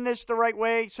time this the right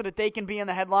way so that they can be in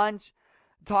the headlines,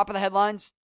 top of the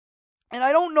headlines. And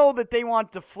I don't know that they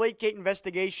want Deflategate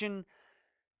investigation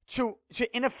to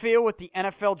interfere with the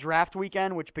NFL draft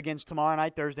weekend, which begins tomorrow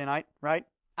night, Thursday night, right?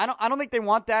 I don't think they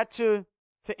want that to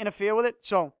interfere with it.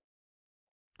 So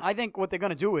I think what they're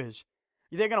going to do is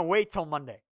they're going to wait till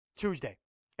Monday, Tuesday.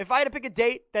 If I had to pick a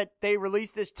date that they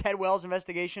release this Ted Wells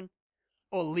investigation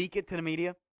or leak it to the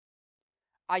media,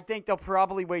 I think they'll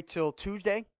probably wait till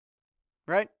Tuesday,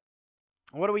 right?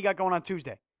 What do we got going on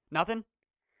Tuesday? Nothing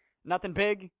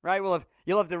big, right?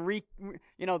 You'll have the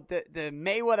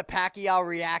Mayweather-Pacquiao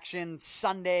reaction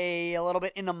Sunday, a little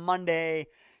bit into Monday.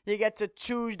 You get to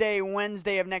Tuesday,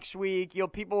 Wednesday of next week.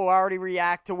 People will already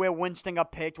react to where Winston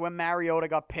got picked, where Mariota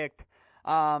got picked.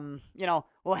 We'll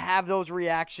have those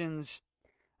reactions.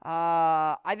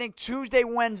 I think Tuesday,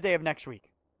 Wednesday of next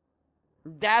week.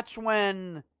 That's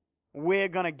when we're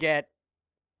going to get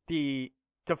the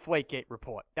Deflategate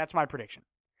report. That's my prediction.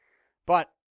 But,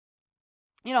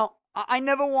 I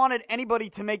never wanted anybody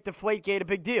to make Deflategate a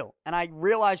big deal, and I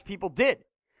realized people did.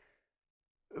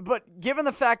 But given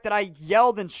the fact that I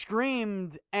yelled and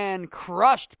screamed and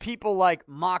crushed people like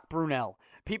Mark Brunell,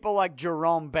 people like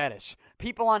Jerome Bettis,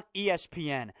 people on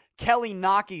ESPN, Kelly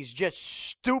Nocky's just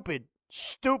stupid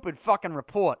fucking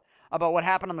report about what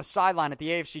happened on the sideline at the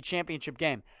AFC Championship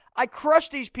game. I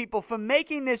crushed these people for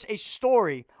making this a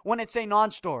story when it's a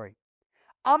non-story.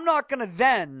 I'm not going to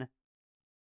then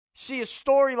see a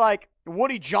story like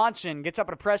Woody Johnson gets up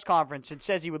at a press conference and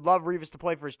says he would love Revis to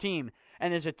play for his team,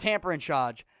 and there's a tampering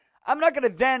charge. I'm not going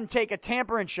to then take a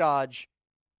tampering charge,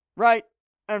 right,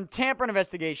 and tampering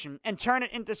investigation and turn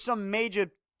it into some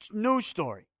major news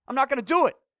story. I'm not going to do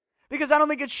it because I don't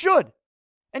think it should.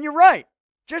 And you're right.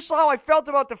 Just how I felt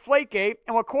about Deflategate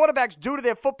and what quarterbacks do to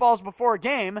their footballs before a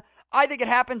game, I think it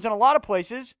happens in a lot of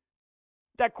places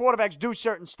that quarterbacks do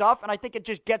certain stuff, and I think it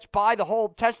just gets by the whole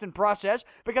testing process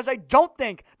because I don't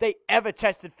think they ever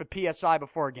tested for PSI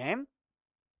before a game.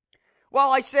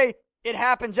 While I say it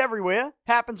happens everywhere,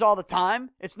 happens all the time,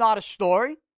 it's not a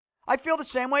story, I feel the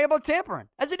same way about tampering,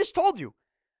 as I just told you.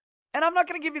 And I'm not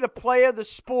going to give you the player, the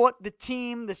sport, the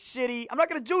team, the city. I'm not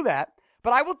going to do that.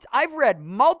 But I've read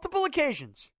multiple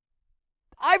occasions.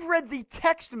 I've read the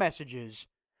text messages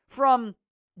from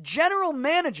general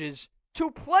managers to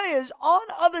players on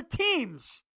other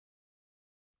teams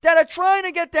that are trying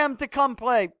to get them to come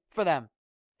play for them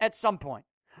at some point.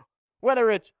 Whether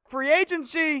it's free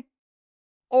agency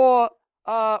or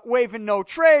waiving no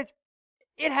trades,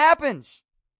 it happens.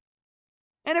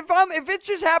 And if it's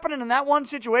just happening in that one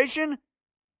situation,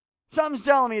 something's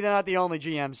telling me they're not the only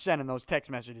GM sending those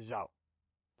text messages out.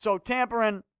 So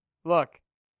tampering, look,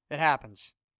 it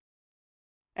happens.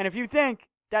 And if you think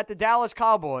that the Dallas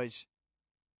Cowboys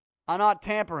are not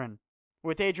tampering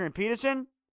with Adrian Peterson,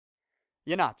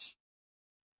 you're nuts.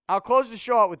 I'll close the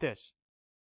show out with this.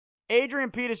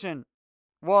 Adrian Peterson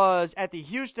was at the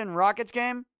Houston Rockets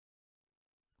game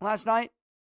last night,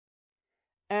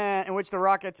 and in which the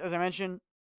Rockets, as I mentioned,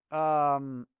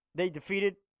 they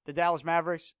defeated the Dallas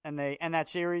Mavericks, and they end that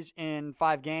series in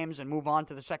 5 games and move on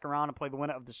to the second round and play the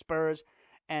winner of the Spurs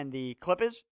and the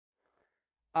Clippers.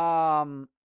 Adrian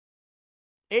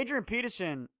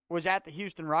Peterson was at the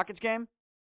Houston Rockets game,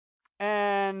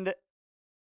 and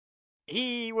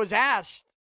he was asked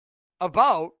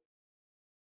about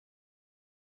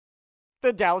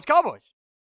the Dallas Cowboys.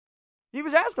 He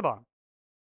was asked about him.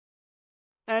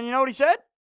 And you know what he said?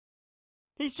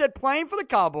 He said playing for the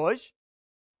Cowboys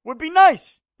would be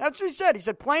nice. That's what he said. He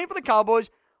said playing for the Cowboys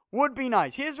would be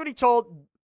nice. Here's what he told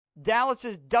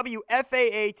Dallas's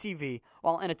WFAA TV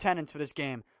while in attendance for this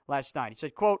game last night. He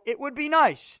said, quote, "It would be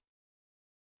nice.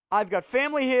 I've got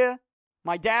family here.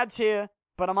 My dad's here,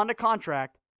 but I'm under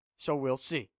contract, so we'll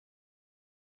see."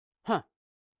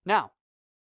 Now,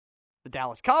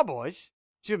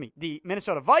 the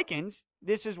Minnesota Vikings,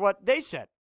 this is what they said.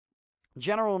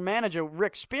 General Manager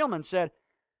Rick Spielman said,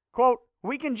 quote,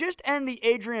 "We can just end the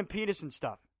Adrian Peterson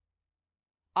stuff.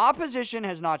 Our position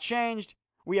has not changed.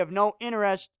 We have no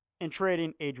interest in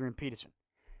trading Adrian Peterson."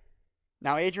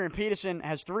 Now, Adrian Peterson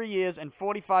has 3 years and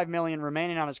 $45 million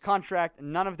remaining on his contract,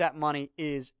 and none of that money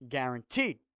is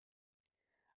guaranteed.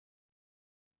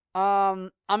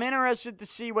 I'm interested to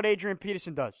see what Adrian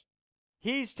Peterson does.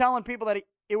 He's telling people that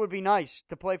it would be nice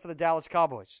to play for the Dallas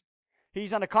Cowboys.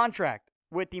 He's under contract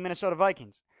with the Minnesota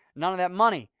Vikings. None of that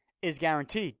money is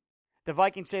guaranteed. The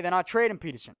Vikings say they're not trading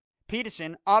Peterson.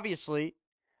 Peterson, obviously,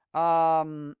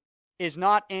 is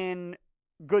not in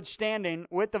good standing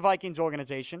with the Vikings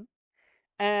organization,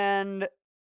 and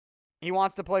he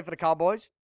wants to play for the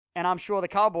Cowboys, and I'm sure the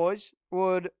Cowboys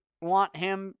would want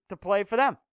him to play for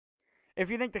them. If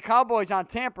you think the Cowboys aren't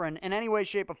tampering in any way,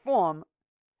 shape, or form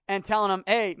and telling them,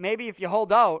 hey, maybe if you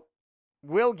hold out,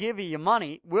 we'll give you your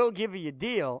money, we'll give you your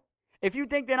deal. If you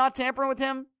think they're not tampering with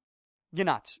him, you're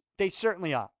nuts. They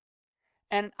certainly are.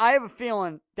 And I have a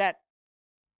feeling that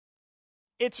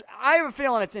it's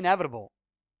inevitable.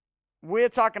 We're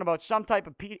talking about some type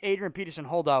of Adrian Peterson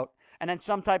holdout and then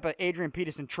some type of Adrian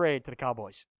Peterson trade to the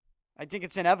Cowboys. I think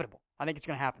it's inevitable. I think it's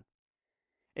going to happen.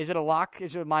 Is it a lock?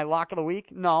 Is it my lock of the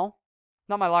week? No,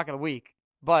 not my lock of the week.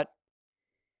 But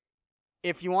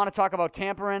if you want to talk about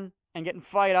tampering and getting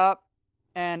fired up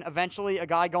and eventually a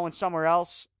guy going somewhere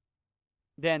else,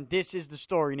 then this is the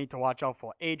story you need to watch out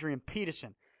for. Adrian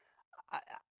Peterson.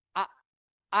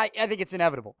 I think it's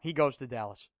inevitable. He goes to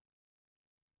Dallas.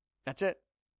 That's it.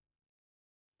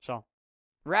 So,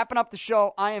 wrapping up the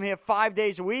show, I am here 5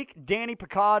 days a week,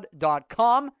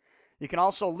 DannyPicard.com. You can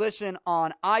also listen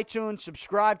on iTunes,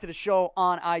 subscribe to the show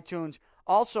on iTunes,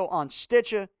 also on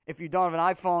Stitcher if you don't have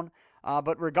an iPhone.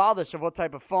 But regardless of what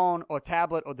type of phone or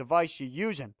tablet or device you're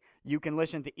using, you can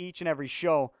listen to each and every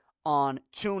show on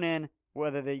TuneIn,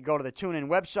 whether they go to the TuneIn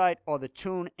website or the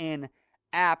TuneIn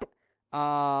app.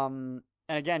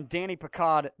 And again,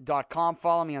 DannyPicard.com.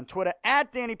 Follow me on Twitter,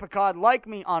 @DannyPicard. Like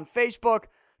me on Facebook.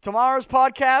 Tomorrow's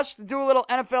podcast, do a little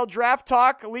NFL draft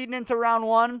talk leading into round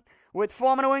 1 with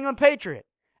former New England Patriot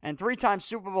and 3-time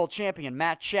Super Bowl champion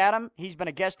Matt Chatham. He's been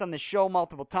a guest on this show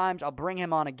multiple times. I'll bring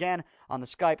him on again on the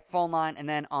Skype phone line. And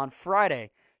then on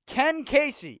Friday, Ken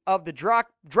Casey of the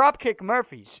Dropkick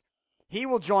Murphys. He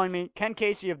will join me. Ken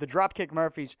Casey of the Dropkick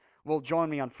Murphys will join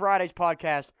me on Friday's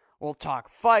podcast. We'll talk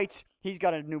fights. He's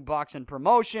got a new boxing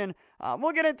promotion.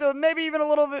 We'll get into maybe even a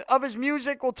little bit of his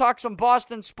music. We'll talk some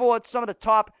Boston sports, some of the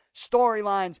top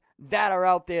storylines that are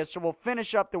out there. So we'll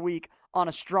finish up the week on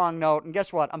a strong note. And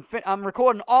guess what? I'm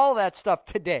recording all that stuff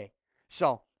today.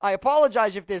 So I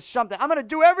apologize if there's something. I'm going to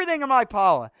do everything in my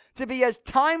power to be as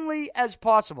timely as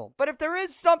possible. But if there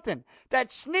is something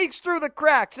that sneaks through the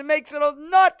cracks and makes it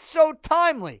not so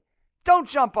timely, don't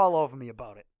jump all over me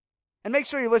about it. And make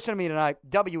sure you listen to me tonight,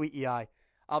 WEEI.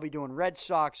 I'll be doing Red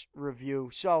Sox review.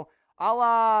 So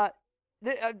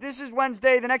this is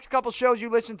Wednesday. The next couple shows you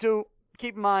listen to,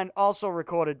 keep in mind, also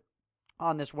recorded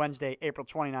on this Wednesday, April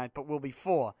 29th, but will be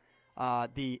for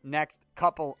the next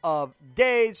couple of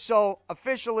days. So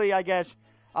officially, I guess,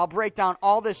 I'll break down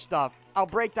all this stuff. I'll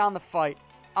break down the fight.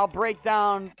 I'll break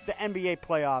down the NBA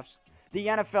playoffs, the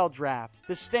NFL draft,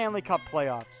 the Stanley Cup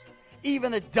playoffs,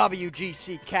 even the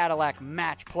WGC Cadillac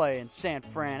match play in San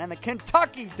Fran, and the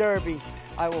Kentucky Derby.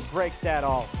 I will break that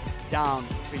all down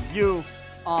for you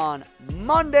on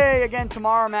Monday. Again,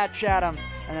 tomorrow, Matt Chatham,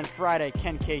 and then Friday,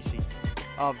 Ken Casey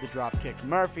of the Dropkick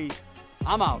Murphys.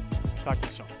 I'm out. Talk to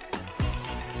you soon.